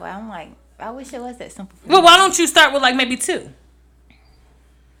it out. But I'm like, I wish it was that simple. For Well, me. why don't you start with like maybe two?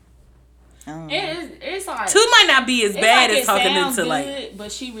 It's like Two might not be as it's bad like as it talking sounds into like. good,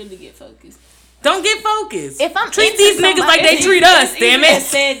 but she really get focused. Don't get focused. If I'm treat into these niggas somebody- like they treat us. It's Damn easier it.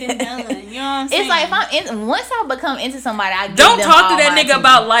 said than done. You know what I'm saying? It's like if I'm in, once I become into somebody, I give Don't them talk all to that my nigga attention.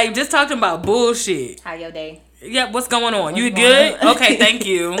 about life. Just talk to him about bullshit. How your day. Yeah, what's going on? You going good? on? Okay, thank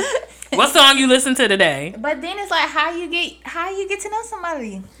you. What song you listen to today? But then it's like how you get to know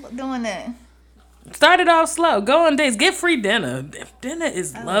somebody doing that. Start it off slow. Go on dates. Get free dinner. Dinner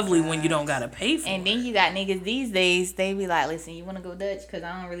is lovely when you don't gotta pay for And it. then you got niggas these days. They be like, listen, you want to go Dutch? Because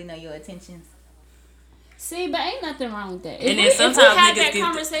I don't really know your intentions. See, but ain't nothing wrong with that. And then If we sometimes have niggas that get-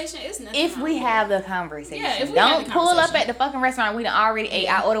 conversation, it's nothing If wrong we with have the conversation. Yeah, if we don't have the pull up conversation. at the fucking restaurant we done already ate.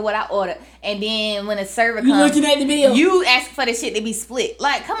 I order what I order. And then when the server it. You comes, looking at the bill. you ask for the shit to be split.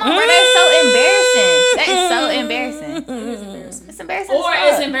 Like, come on, bro. That's so embarrassing. That is so embarrassing. It's embarrassing. or as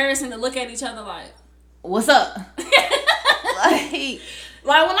it's fuck. embarrassing to look at each other like, what's up?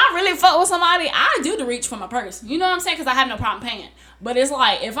 Like when I really fuck with somebody, I do the reach for my purse. You know what I'm saying? Because I have no problem paying. But it's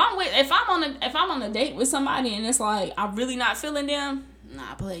like if I'm on a date with somebody and it's like I'm really not feeling them,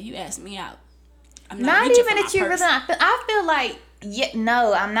 nah, but you ask me out. I'm not reaching even for that my you purse. really not. I feel like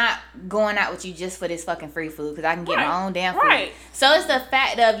no, I'm not going out with you just for this fucking free food because I can get my own damn food. Right. So it's the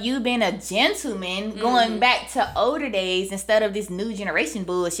fact of you being a gentleman, going back to older days instead of this new generation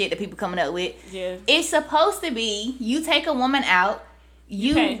bullshit that people coming up with. Yeah. It's supposed to be you take a woman out.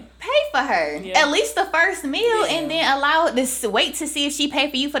 You pay. for her at least the first meal, and then allow it to wait to see if she pay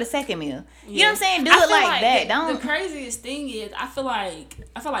for you for the second meal. You know what I'm saying? Do I it feel like that. The Don't. craziest thing is I feel like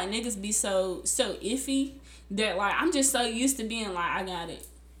niggas be so iffy that like I'm just so used to being like I got it.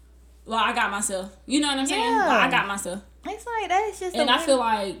 Like I got myself. You know what I'm saying? Yeah. Like, I got myself. It's like that's just. And I feel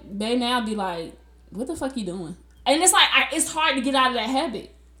like they now be like, what the fuck you doing? And it's like it's hard to get out of that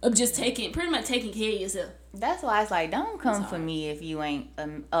habit of just pretty much taking care of yourself. That's why it's like don't come for me if you ain't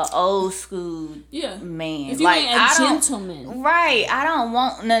a old school man. If you like, ain't a gentleman. Right. I don't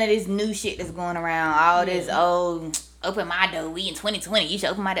want none of this new shit that's going around. All this old open my door. We in 2020. You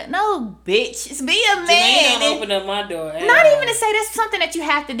should open my door. No, bitch. Just be a man. Jermaine don't open up my door. Not even to say that's something that you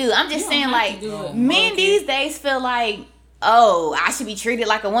have to do. I'm just saying like men Okay. these days feel like, oh, I should be treated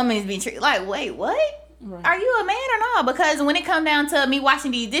like a woman is being treated. Like, wait, what? Right. Are you a man or not? Because when it come down to me washing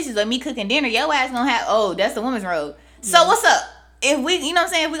these dishes or me cooking dinner, your ass gonna have, that's the woman's role. So what's up? If we, you know what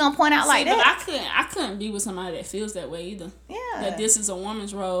I'm saying, if we gonna point out like but that. I couldn't be with somebody that feels that way either. Yeah. That this is a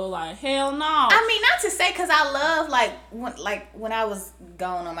woman's role. Like hell no. I mean, not to say because I love when I was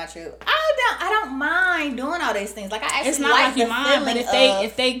going on my trip, I don't mind doing all these things. Like I actually It's not like you mind, but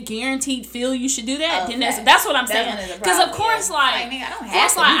if they guaranteed feel you should do that, then that's what I'm saying. Because of course, I don't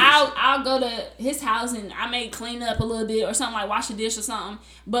have to. I'll go to his house and I may clean up a little bit or something, like wash a dish or something.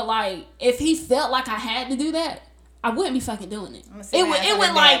 But like if he felt like I had to do that, I wouldn't be fucking doing it. It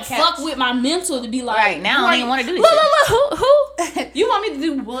would like fuck with my mental to be like, right now I don't even want to do this. Look, who? You want me to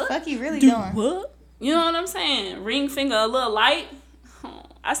do what? Fuck you really doing? What? You know what I'm saying? Ring finger a little light. Oh,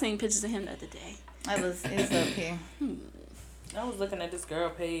 I seen pictures of him the other day. It's up here. I was looking at this girl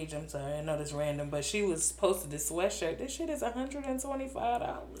page. I'm sorry, I know this random, but she was posted this sweatshirt. This shit is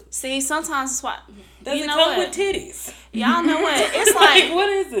 $125. See, sometimes it's why. Does you it know come what? with titties? Y'all know what? It's Like, like what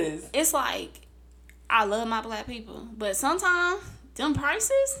is this? it's like I love my black people, but sometimes them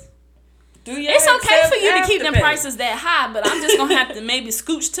prices. It's okay for you to keep them prices that high, but I'm just gonna have to maybe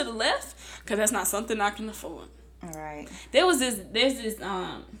scooch to the left because that's not something I can afford. All right. There's this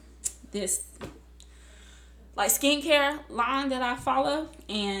like skincare line that I follow,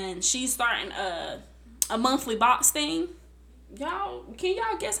 and she's starting a monthly box thing. Can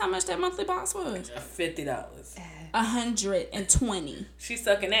y'all guess how much that monthly box was? $50. 120. She's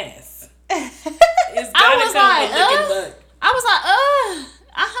sucking ass. I was like,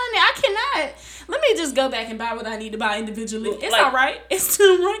 honey, I cannot. Let me just go back and buy what I need to buy individually. It's like, all right. It's too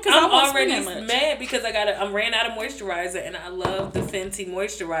right because I'm I already that much. mad because I'm ran out of moisturizer and I love the Fenty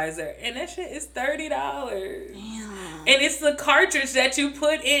moisturizer and that shit is $30. Damn. And it's the cartridge that you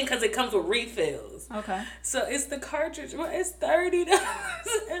put in because it comes with refills. Okay. So it's the cartridge. Well, it's $30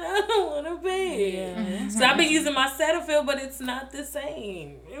 and I don't want to pay it. Yeah. So I've been using my Cetaphil, but it's not the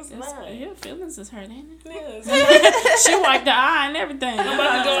same. It's not. Your feelings is hurt, ain't it? Yes. She wiped the eye and everything. I'm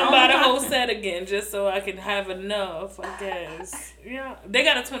about to go and buy the whole set again just so I can have enough, I guess. Yeah. They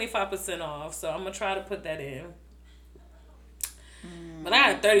got a 25% off, so I'm going to try to put that in. But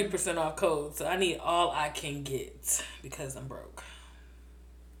I got a 30% off code, so I need all I can get because I'm broke.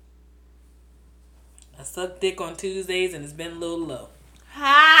 I suck dick on Tuesdays and it's been a little low.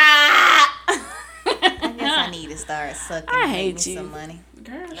 I guess I need to start sucking. I and hate making you. some money.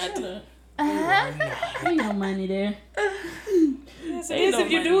 Girl, shut up. Ain't no money there. Yes, it is if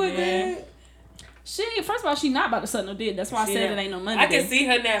you do it good. First of all, she not about to suck no dick. That's why I said it ain't no money I there. can see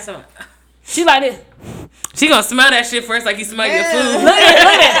her now. So She like this. she gonna smell that shit first like you smell your food. Look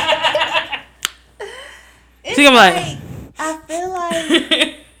at She gonna be like, I feel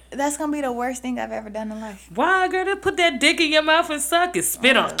like that's gonna be the worst thing I've ever done in life. why, girl? Just put that dick in your mouth and suck it.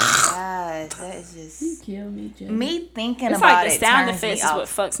 Spit on. Gosh, that is just kill me, Jeff. me thinking It's about like the it. sound turns me effects is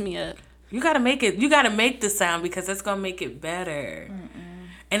off. what fucks me up. You gotta make it. You gotta make the sound because that's gonna make it better.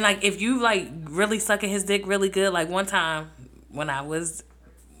 And like if you like really sucking his dick really good, like one time when I was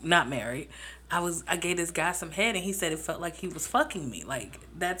not married, I gave this guy some head and he said it felt like he was fucking me. Like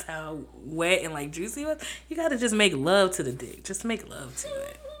that's how wet and like juicy it was. You gotta just make love to the dick. Just make love to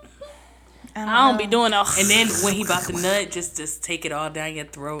it. I don't be doing that. And then when he about to nut, just take it all down your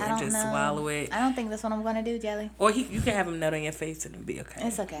throat I and don't just know. swallow it. I don't think that's what I'm gonna do, Jelly. Or you can have him nut on your face and it'll be okay.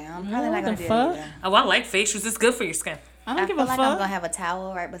 It's okay. I'm probably not What gonna the do fuck? that. Oh, I like facials. It's good for your skin. I I don't give feel a like I'm gonna fuck. have a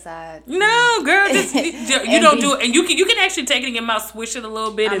towel right beside. No, girl, just you And don't be- do it, and you can actually take it in your mouth, swish it a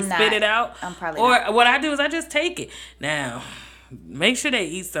little bit, and I'm spit not. it out. I'm probably Or not. what I do is I just take it. Now, make sure they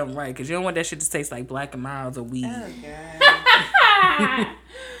eat something right, because you don't want that shit to taste like Black and Milds or weed. Oh god.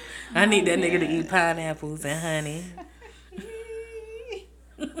 I need that nigga to eat pineapples and honey.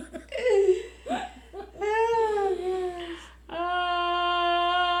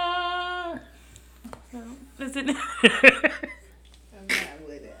 Is it? I'm not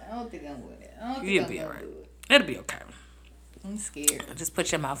with it. I don't think I'm with it. I don't think You'll I'm be gonna alright. do it. It'll be okay. I'm scared. Just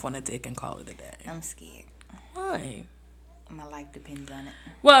put your mouth on a dick and call it a day. I'm scared. Why? My life depends on it.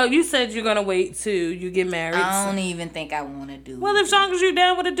 Well, you said you're gonna wait till you get married. I so- don't even think I want to do Well, it. as long as you're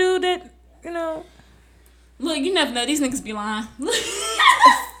down with a dude that, you know. Look, you never know. These niggas be lying.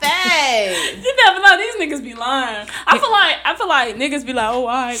 Hey. You never know. These niggas be lying. I feel like niggas be like, oh, all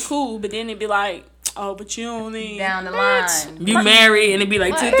right, cool. But then it be like, oh, but you don't need. Down the line. You marry and it be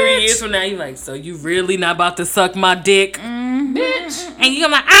like 2-3 years from now, you like, so you really not about to suck my dick? Bitch. And you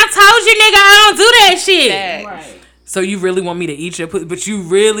gonna like, I told you, nigga, I don't do that shit. Facts. Right. So you really want me to eat your pussy, but you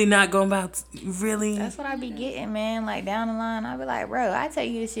really not going about to, you really? That's what I be getting, man. Like down the line, I be like, bro, I tell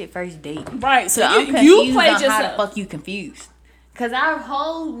you this shit first date. Right. So I'm you confused played on how the yourself. fuck you confused. Cause our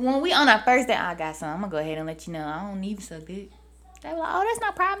whole when we on our first date, I got some. I'm gonna go ahead and let you know I don't need so good. They were like, oh, that's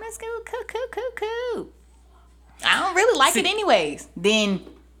no problem. That's cool. I don't really like it anyways. Then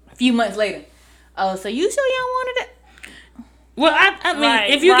a few months later, oh, so you sure you don't want it? Well, I mean, Right,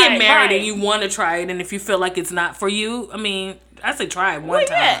 if you get right, married right. and you want to try it, and if you feel like it's not for you, I mean, I say try it one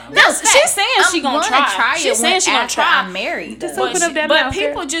Yeah. time. No, she's saying she gonna try. She's She's saying she gonna after try. I'm married. Just though. open up that But mouth,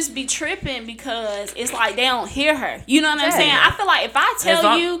 people girl. just be tripping because it's like they don't hear her. You know what I'm Yeah. saying? I feel like if I As tell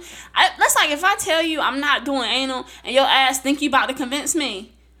long- you, that's like if I tell you I'm not doing anal and your ass think you about to convince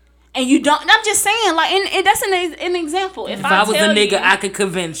me, and you don't. I'm just saying, like, and that's an example. If If I was a tell nigga, you, I could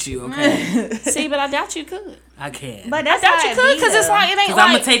convince you, okay? see, but I doubt you could. I can. But I that's doubt how you it could be, because it's though. like it ain't Because like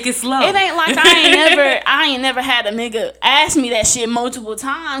I'm going to take it slow. It ain't like I ain't never had a nigga ask me that shit multiple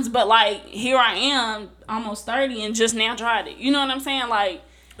times, but like here I am, almost 30, and just now tried it. You know what I'm saying? Like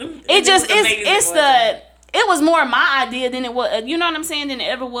it just was amazing, it's wasn't the it was more my idea than it was. You know what I'm saying? Than it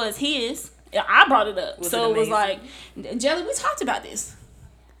ever was his. I brought it up, Was so it it was like Jelly. We talked about this.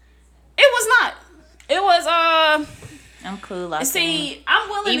 It was not. It was I'm cool. I See, I'm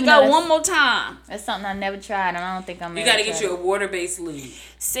willing Even to though go that's- one more time. that's something I never tried, and I don't think I'm. You got to get you a water-based lube.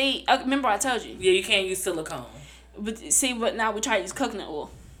 See, remember I told you. Yeah, you can't use silicone. But see, but now we try to use coconut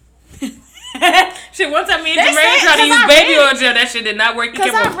oil. Shit, one time me and That's Jermaine it, tried to 'cause use I baby read oil gel. That shit did not work. You Cause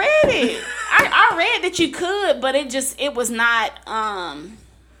kept I on- read it. I read that you could, but it was not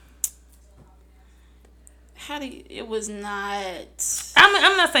it was not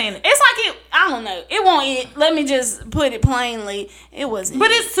I'm not saying it. it's like I don't know. It won't let me just put it plainly. It wasn't. But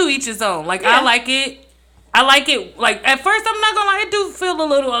it's to each his own. Like, Yeah. I like it. Like, at first, I'm not going to lie, it do feel a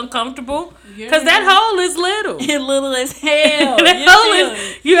little uncomfortable. Because that hole is little. it's little as hell. That You hole feel is,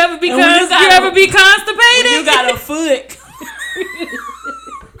 me? you ever be And when you got you ever a- be constipated? You got a foot.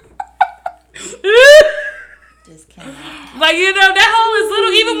 Just cannot. Like, you know, that hole is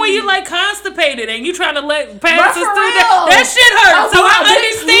little even when you like constipated and you trying to let passes for through real. that shit hurts. Oh, So wow,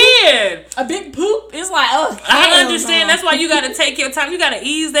 I understand. A big poop. It's like I hell understand. no. That's why you gotta take your time. You gotta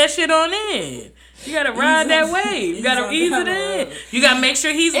ease that shit on in. You gotta ride that wave. You gotta on ease down it the in. road. You gotta make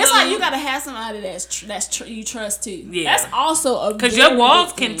sure he's. It's little. like you gotta have somebody that's you trust too. Yeah. That's also a Because very your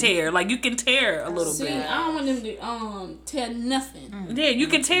walls big can thing. tear. Like, you can tear a little See, bit. I don't want them to tear nothing. Yeah, you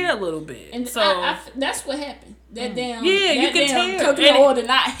can tear a little bit. And so that's what happened. That damn Yeah, you that can damn tear. coconut And oil did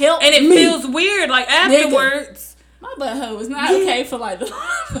not help and it me. feels weird. Like, afterwards. My butthole was not okay for like the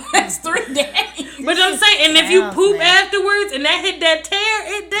last 3 days. But I'm saying, and if you Sounds poop bad. afterwards and that hit that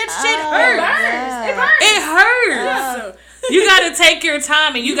tear, that shit Oh, hurts. yeah. It hurts. You gotta take your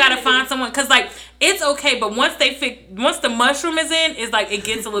time and you gotta find someone, cause like it's okay, but once the mushroom is in, it's like it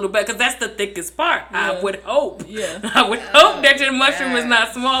gets a little better, cause that's the thickest part. I Yeah. would hope. Yeah. I would hope that your mushroom is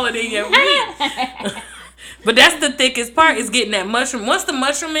not smaller than your meat. But that's the thickest part, is getting that mushroom. Once the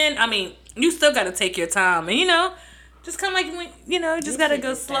mushroom in, I mean, you still gotta take your time, and just kind of like when you just gotta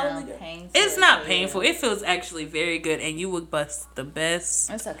go slowly. It's not painful. It feels actually very good, and you will bust the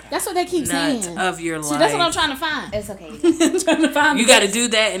best It's okay. That's what they keep nut saying. of your See, life. that's what I'm trying to find. It's okay. I'm trying to find. You the got to best. do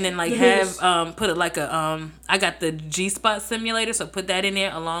that, and then like The have best. put it like a I got the G-spot simulator, so put that in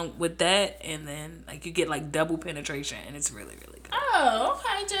there along with that, and then like you get like double penetration, and it's really really good. Oh,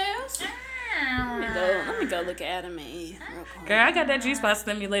 okay, Jess. Let me go look at Adam and Eve real quick. Girl, I got that G-spot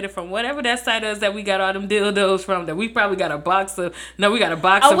stimulator from whatever that site is that we got all them dildos from. That we probably got a box of. No, we got a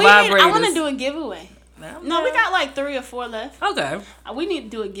box of vibrators. I want to do a giveaway. No, we got like 3 or 4 left. Okay. We need to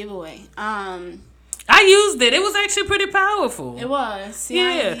do a giveaway. I used it. It was actually pretty powerful. It was. See,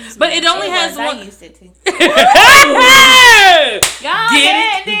 Yeah, but it only has I one. used it too. Y'all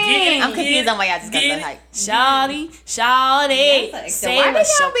Get it? I'm confused on why y'all just got so hype. Shawty, So why did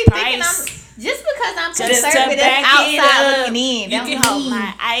y'all be thinking I'm just because I'm conservative outside looking in? You Don't can mean- hold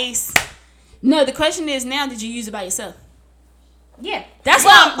my ice. No, the question is now, did you use it by yourself? Yeah, That's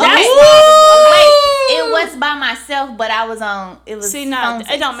well, why. okay. That's Wait, it was by myself, but I was on. It was. See, no, phone it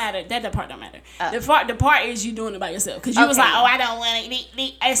sex. don't matter. That part don't matter. The part is you doing it by yourself because you was Okay. like, oh, I don't want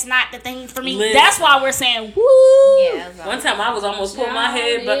it. It's not the thing for me. Listen. That's why we're saying, woo. Yeah, it was One time I was almost putting my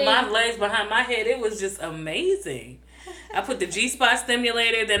head, but my Shawty. legs behind my head. It was just amazing. I put the G-spot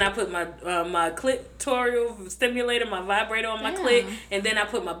stimulator, then I put my my clitoral stimulator, my vibrator on my clit, and then I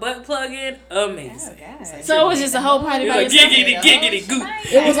put my butt plug in. Amazing. So it was just a whole party by Like, yourself. giggity, goop.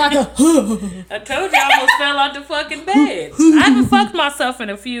 It was like a. I told you I almost fell out the fucking bed. I haven't fucked myself in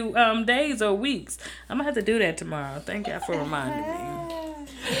a few days or weeks. I'm gonna have to do that tomorroh. Thank y'all for reminding me.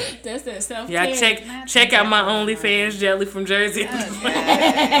 That's that self. Yeah, check out my OnlyFans, Jelly from Jersey.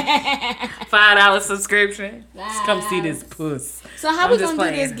 $5 subscription. Just come see this puss. So how I'm we just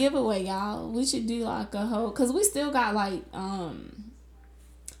gonna do this playing. giveaway, y'all? We should do like a whole, cause we still got like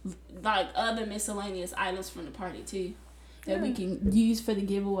other miscellaneous items from the party too that we can use for the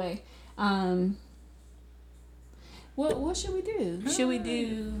giveaway. What should we do? Should we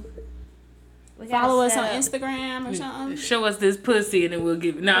do follow us on Instagram or something? Show us this pussy and then we'll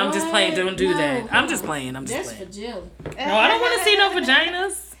give. No, I'm just playing. Don't do No, that. I'm just playing. I'm just That's playing. for Jill. No, I don't want to see no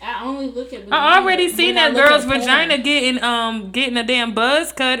vaginas. I only look at. I already when seen I that look girl's at porn. vagina getting a damn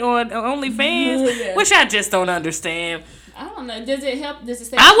buzz cut on OnlyFans, Yeah. which I just don't understand. I don't know. Does it help? Does it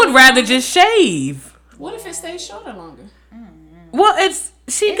stay? I would short rather longer? just shave. What if it stays shorter longer? Well,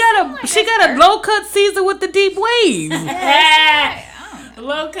 she got a low cut Caesar with the deep wave.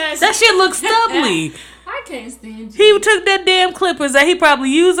 Low cut. That shit looks stubbly. I can't stand you. He took that damn clippers that he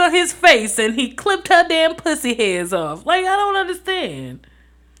probably used on his face and he clipped her damn pussy hairs off. Like, I don't understand.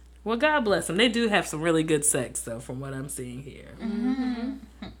 Well, God bless them. They do have some really good sex, though, from what I'm seeing here.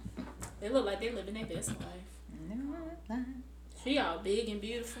 They look like they're living their best life. She all big and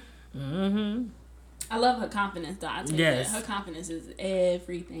beautiful. Mm-hmm. I love her confidence, though. I tell you Yes. that. Her confidence is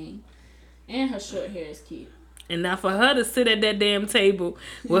everything. And her short hair is cute. And now for her to sit at that damn table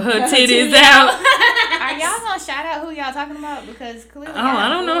with her titties out. Are y'all gonna shout out who y'all talking about? Because clearly, I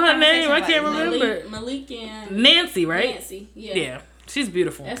don't know her name. I can't remember. Malik and Nancy, right? Nancy. Yeah. She's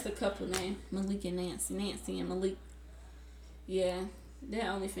beautiful. That's the couple name. Malik and Nancy. Nancy and Malik. Yeah. Their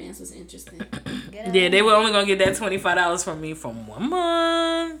OnlyFans was interesting. Yeah, they were only going to get that $25 from me for 1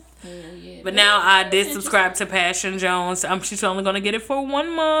 month. Hell yeah. But now I did subscribe to Passion Jones. She's only going to get it for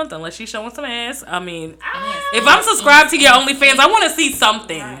 1 month unless she's showing some ass. I mean, if I'm subscribed to your OnlyFans, I want to see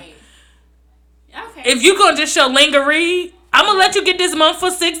something. Right. Okay. If you going to just show lingerie, I'm going to let you get this month for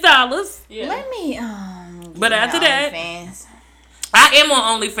 $6. Yeah. Let me. But after that, fans. I am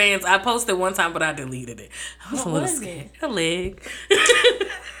on OnlyFans. I posted one time, but I deleted it. I was a little was scared. it? A leg.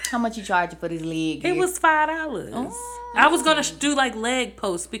 How much you charge for this leg? It was $5. I was gonna do like leg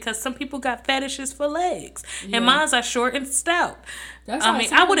posts because some people got fetishes for legs, and mine's are short and stout. That's I like mean,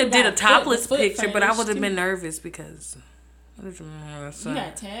 some I would have people did a got topless foot picture, but I fetish, would have too. been nervous because. You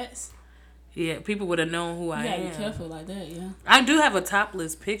got tats. Yeah, people would have known who I You gotta be am. careful like that, yeah. I do have a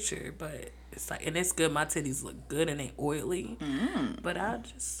topless picture, but it's like, and it's good. My titties look good and they oily, but I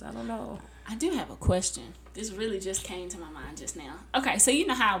don't know. I do have a question. This really just came to my mind just now. Okay, so you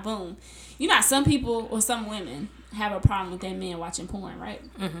know how, boom, you know how some people or some women have a problem with their men watching porn, right?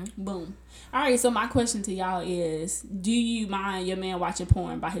 Mm-hmm. Boom. All right, so my question to y'all is, do you mind your man watching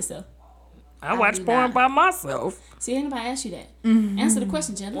porn by himself? I watch do porn not. by myself. See, anybody ask you that? Answer the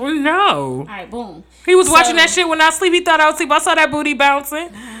question, Jenna. All Well, no. right, boom. He was watching So- that shit when I sleep. He thought I was asleep. I saw that booty bouncing.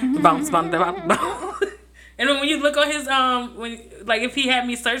 Bounce, bounce, bounce, bounce. And then when you look on his like if he had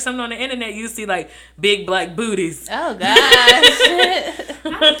me search something on the internet, you see like big black booties. Oh gosh.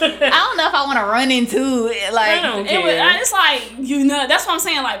 I don't know if I want to run into it. Like, I don't It was, care. it's like, you know, that's what I'm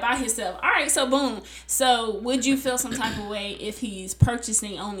saying, like, by himself. All right, so boom. So would you feel some type of way if he's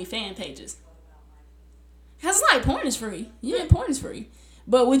purchasing OnlyFans pages? Because it's like, porn is free. Yeah, porn is free.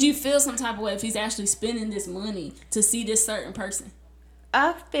 But would you feel some type of way if he's actually spending this money to see this certain person?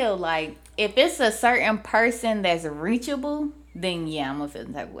 I feel like if it's a certain person that's reachable, then yeah, I'm gonna feel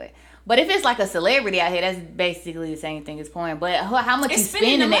some type of way. But if it's like a celebrity out here, that's basically the same thing as porn. But how much you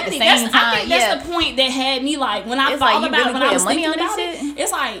spending at the same time? I think that's the point that had me like when I thought about it, when I was thinking about it.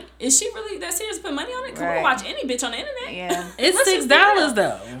 It's like, is she really that serious to put money on it? Come on, watch any bitch on the internet. Yeah, it's $6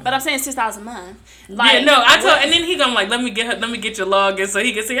 though. But I'm saying $6 a month. Like, yeah, no, I told, and then he gonna like, let me get your login so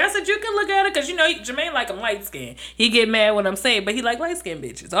he can see. I said you can look at it because you know Jermaine like him light skin. He get mad when I'm saying, but he like light skin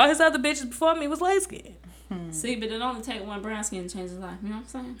bitches. All his other bitches before me was light skin. See, but it only take one brown skin to change his life. You know what I'm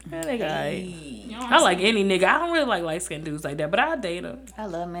saying? Yeah, they got I like any nigga. I don't really like light skinned dudes like that, but I'll date them. I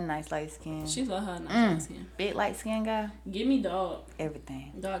love men nice light skin. She love her nice light skin. Big light skin guy. Give me dog.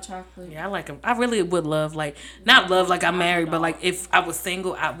 Everything. Dog chocolate. Yeah, I like him. I really would love like not love like I'm married, but like if I was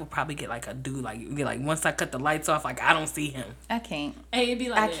single, I would probably get like a dude like once I cut the lights off, like I don't see him. I can't. Hey, it'd be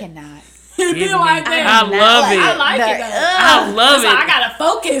like I that. cannot. You like that? I love it. I like it. I love it. I gotta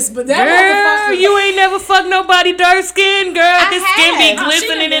focus, but that girl, you ain't never fucked nobody dark skin, girl. His skin be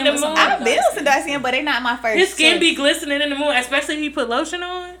glistening in the moon. I've been with some dark skin, but they not my first. His skin be glistening in the moon, especially if he put lotion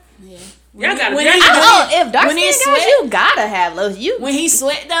on. Yeah. Y'all gotta. If dark skin guys, you gotta have lotion. When he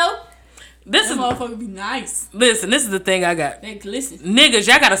sweat though. This motherfucker be nice. Listen, this is the thing I got. They glisten. Niggas,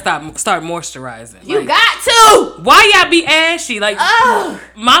 y'all gotta start moisturizing. You got to. Why y'all be ashy? Like, I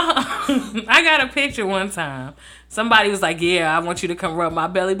got a picture one time. Somebody was like, "Yeah, I want you to come rub my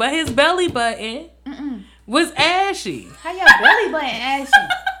belly," but his belly button was ashy. How your belly button ashy?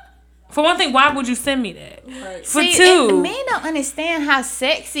 For one thing, why would you send me that? Right. For two, men don't understand how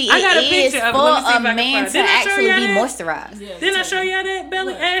sexy I got a it picture is of it. for Let me see if I a can man find it. to Didn't I show actually y'all be that? moisturized. Yeah, didn't I show y'all that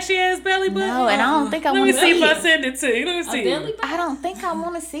belly ashy ass belly button? No, and I don't think I Let want me to see see if I it. send it to you. Let me see. Belly button? I don't think I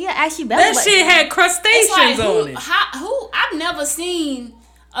want to see an ashy belly That button. shit had It's crustaceans like on it. I've never seen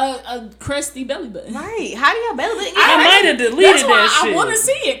a crusty belly button. Right? How do your belly button? I might have deleted That's why that shit. I want to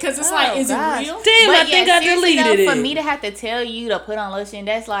see it because it's like, is gosh. it real? Damn, But I think I seriously deleted though, it. For me to have to tell you to put on lotion,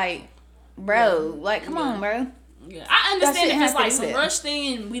 that's like, bro, like, come on, bro. Yeah. I understand shouldn't if it's have to like do some that. rush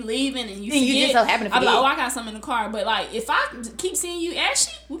thing and we leaving and you And forget. you just so happen to I'm like, forget. oh, I got something in the car. But like, if I keep seeing you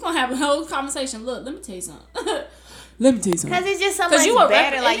ashy, we're gonna have a whole conversation. Look, let me tell you something. Let me tell you something. Because it's just so much you are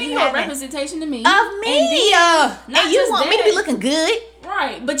better. Like you you are a have representation to me of me, not and you just want me to that. be looking good.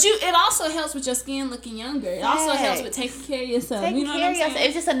 Right, but it also helps with your skin looking younger. It also helps Facts. with taking care of yourself. Taking You know what care I'm of yourself. saying?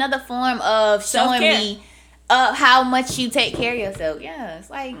 It's just another form of showing Self-care. me how much you take care of yourself. Yeah, it's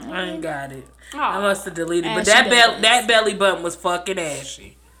like I ain't got it. Oh, I must have deleted it. But ashy that belly button was fucking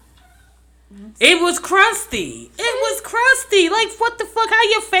ashy. It was crusty. It was crusty. Like, what the fuck? How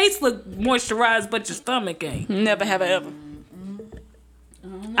your face look moisturized, but your stomach ain't? never have I ever.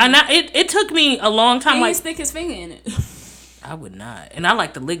 And it took me a long time. He Like, stick his finger in it. I would not. And I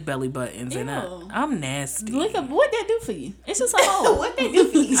like to lick belly buttons. And Ew. I'm nasty. Look at what that do for you. It's just a hole. what they do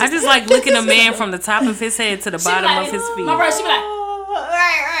for you. I just like licking a man from the top of his head to the bottom like, of his feet. My bro, she be like,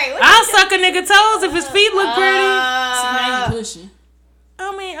 Right. I'll suck a nigga toes if his feet look pretty. so now you pushing.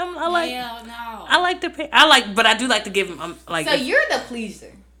 I mean, I like. Hell no. I like to. But I do like to give him like. So you're the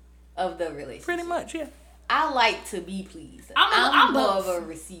pleaser of the relationship. pretty much, yeah. I like to be pleased. I'm more both. of a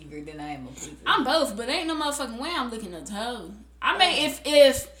receiver than I am a pleaser. I'm both, but ain't no motherfucking way I'm licking a toe. I mean, if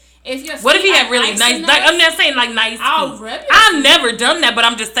your What if feet he had are really nice? enough, Like, I'm not saying like nice I'll feet. rub your I've never done that, but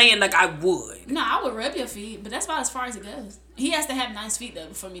I'm just saying like I would. No, I would rub your feet, but that's about as far as it goes. He has to have nice feet though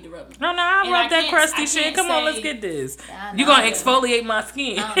for me to rub them. No, I And rub I that can't- crusty I shit. can't Come on, let's say- get this. I You know. gonna exfoliate my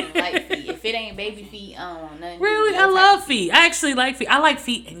skin? I don't like feet. If it ain't baby feet, I don't want nothing. to Really, do I with love feet. I actually like feet. I like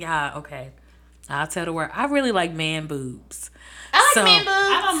feet, and yeah, okay. I'll tell the word. I really like man boobs. I like So, man boobs.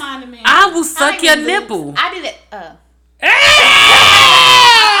 I don't mind a man. I will I suck like your man nipple. boobs. I did it.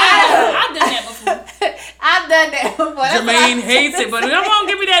 I've done that before. I've done that before. That's what I- Jermaine hates it, but come on,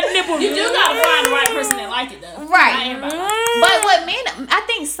 give me that nipple. You do gotta find the right person that like it though. Right. Not everybody. But what men, I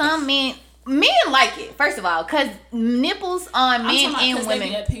think some men like it, first of all, because nipples on men talking about and 'cause they be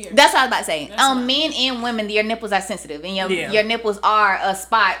women. up here. That's what I was about to say. That's On what I men and women, your nipples are sensitive, and Yeah. your nipples are a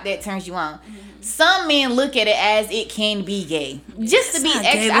spot that turns you on. Mm-hmm. Some men look at it as it can be gay, just to be Not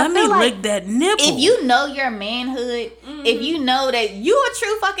extra. gay. I Let me feel like lick that nipple. if you know your manhood, if you know that you a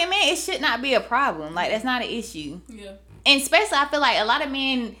true fucking man, it should not be a problem. Like that's not an issue. Yeah. And especially, I feel like a lot of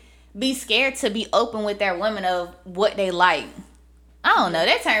men be scared to be open with their women of what they like. I don't know.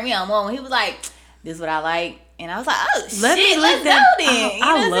 That turned me on more when he was like, "This is what I like," and I was like, "Oh Let me shit, lick let's that- go then." I You know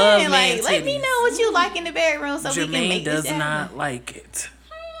what I'm love saying? man Like, let me titties. know what you like in the bedroom so we can Jermaine make does this happen. not like it.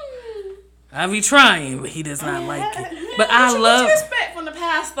 I be trying, but he does not like it. But I love. What you expect from the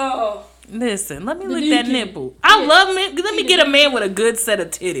pastor? Listen, let me The lick new that kid. nipple. I love men. Let me get a man with a good set of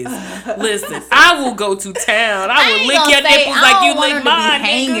titties. Listen, I will go to town. I will lick your nipples like you lick mine, nigga.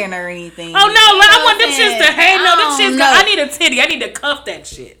 hanging or anything. Oh no, I want them shits to hang. No, them I shits. don't Go, know. I need a titty. I need to cuff that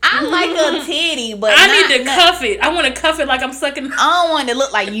shit. I like a titty, but I need to not- cuff it. I want to cuff it like I'm sucking. I don't want it to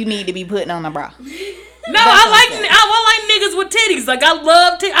look like you need to be putting on a bra. No, I like niggas with titties. Like I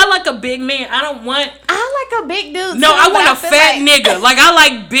love titties. I like a big man. I don't want. I like a big dude. No, too, I but want a feel fat like- nigga. Like I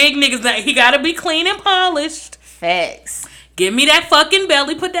like big niggas. That he gotta be clean and polished. Facts. Give me that fucking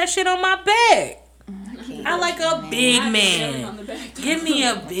belly. Put that shit on my back. I like a big On man. the back. Give me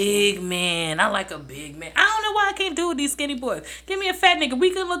a big man. I like a big man. I don't know why I can't do with these skinny boys. Give me a fat nigga. We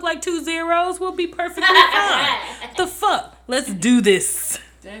could look like 2 zeros. We'll be perfectly fine. The fuck? Let's do this.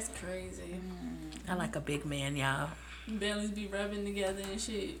 That's crazy. I like a big man, y'all. Bellies be rubbing together and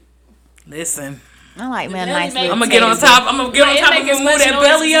shit. Listen. I like me a belly nice make- little I'm gonna get on titty. top. I'm gonna get on It top make and as move much that noise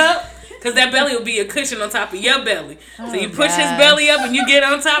belly as- up. Cause that belly will be a cushion on top of your belly. So you push his gosh. belly up and you get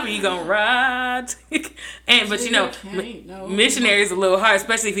on top and you gonna ride. But you know, No. missionary is a little hard,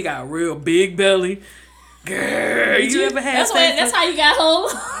 especially if he got a real big belly. Girl, you ever had That's how you got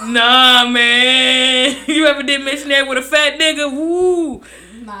hold. Nah, man. You ever did missionary with a fat nigga? Woo.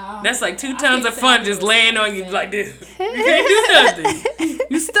 Nah. That's like 2 I tons can't of say fun I just was laying on you like this. You can't do nothing.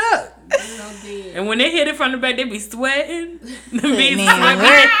 You stuck. And when they hit it from the back, they be sweating. The Putting bees in sweating.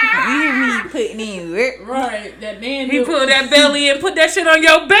 work. You hear me putting in work. Right. That man. He pull that belly and put that shit on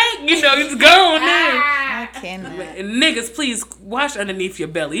your back. You know, it's gone there. I cannot. And niggas, please wash underneath your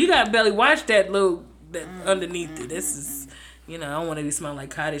belly. You got belly, wash that little that underneath it. This is, you know, I don't want to be smelling like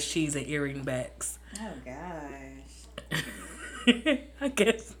cottage cheese and earring backs. Oh gosh. I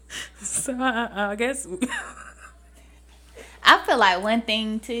guess. So I guess. I feel like one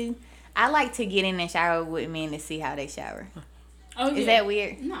thing too. I like to get in the shower with men to see how they shower. Oh, yeah. Is that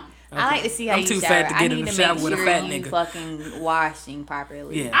weird? No. I like to see how I'm you too shower. fat to I get need in the to shower make with a sure fat you nigga. fucking washing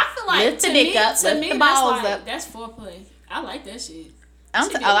properly. Yeah. I feel like Lift the to dick me, up, to lift me, the that's balls like, up. That's foreplay. I like that shit. I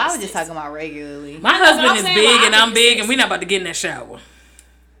Should be was like just six. talking about regularly. My that's what husband I'm is saying, big like, and I I'm think big it's and we not about to get in that shower.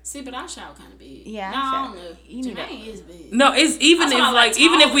 See, but I shower kind of big. Yeah, I no, I shower. don't know. You need Jermaine is big. No, it's even I'm if talking like like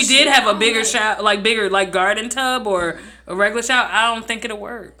even if tall we did shit. have I a don't bigger like- shower, like bigger like garden tub or a regular shower, I don't think it'll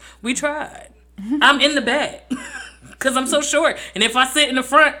work. We tried. I'm in the back. Cause I'm so short, and if I sit in the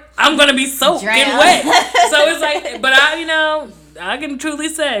front, I'm gonna be soaked and Drown. wet. So it's like, but I can truly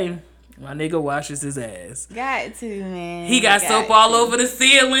say, my nigga washes his ass. Got to, man. He got soap all over the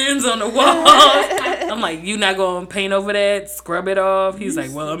ceilings, on the walls. I'm like, you not gonna paint over that, scrub it off? He's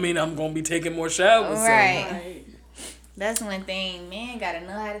like, well, I mean, I'm gonna be taking more showers. so- Right. Right. That's one thing. Men gotta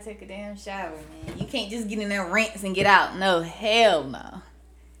know how to take a damn shower, man. You can't just get in there, rinse, and get out. No, hell no.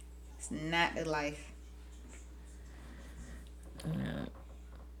 It's not the life.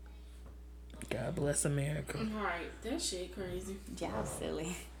 God bless America. Right. That shit crazy. Y'all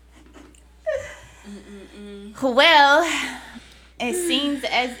silly. Well, it seems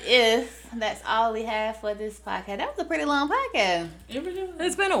as if that's all we have for this podcast. That was a pretty long podcast.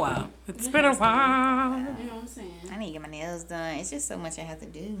 It's been a while. It's been a while. You know what I'm saying? I need to get my nails done. It's just so much I have to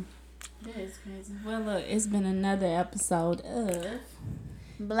do. That is crazy. Well, look, it's been another episode of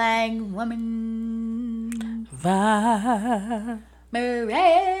Black woman. Vibration.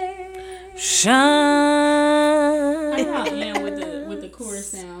 I'll end with the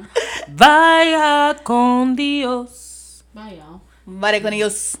chorus sound. Vaya con Dios. Bye, y'all. Vale con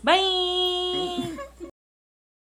ellos. Bye.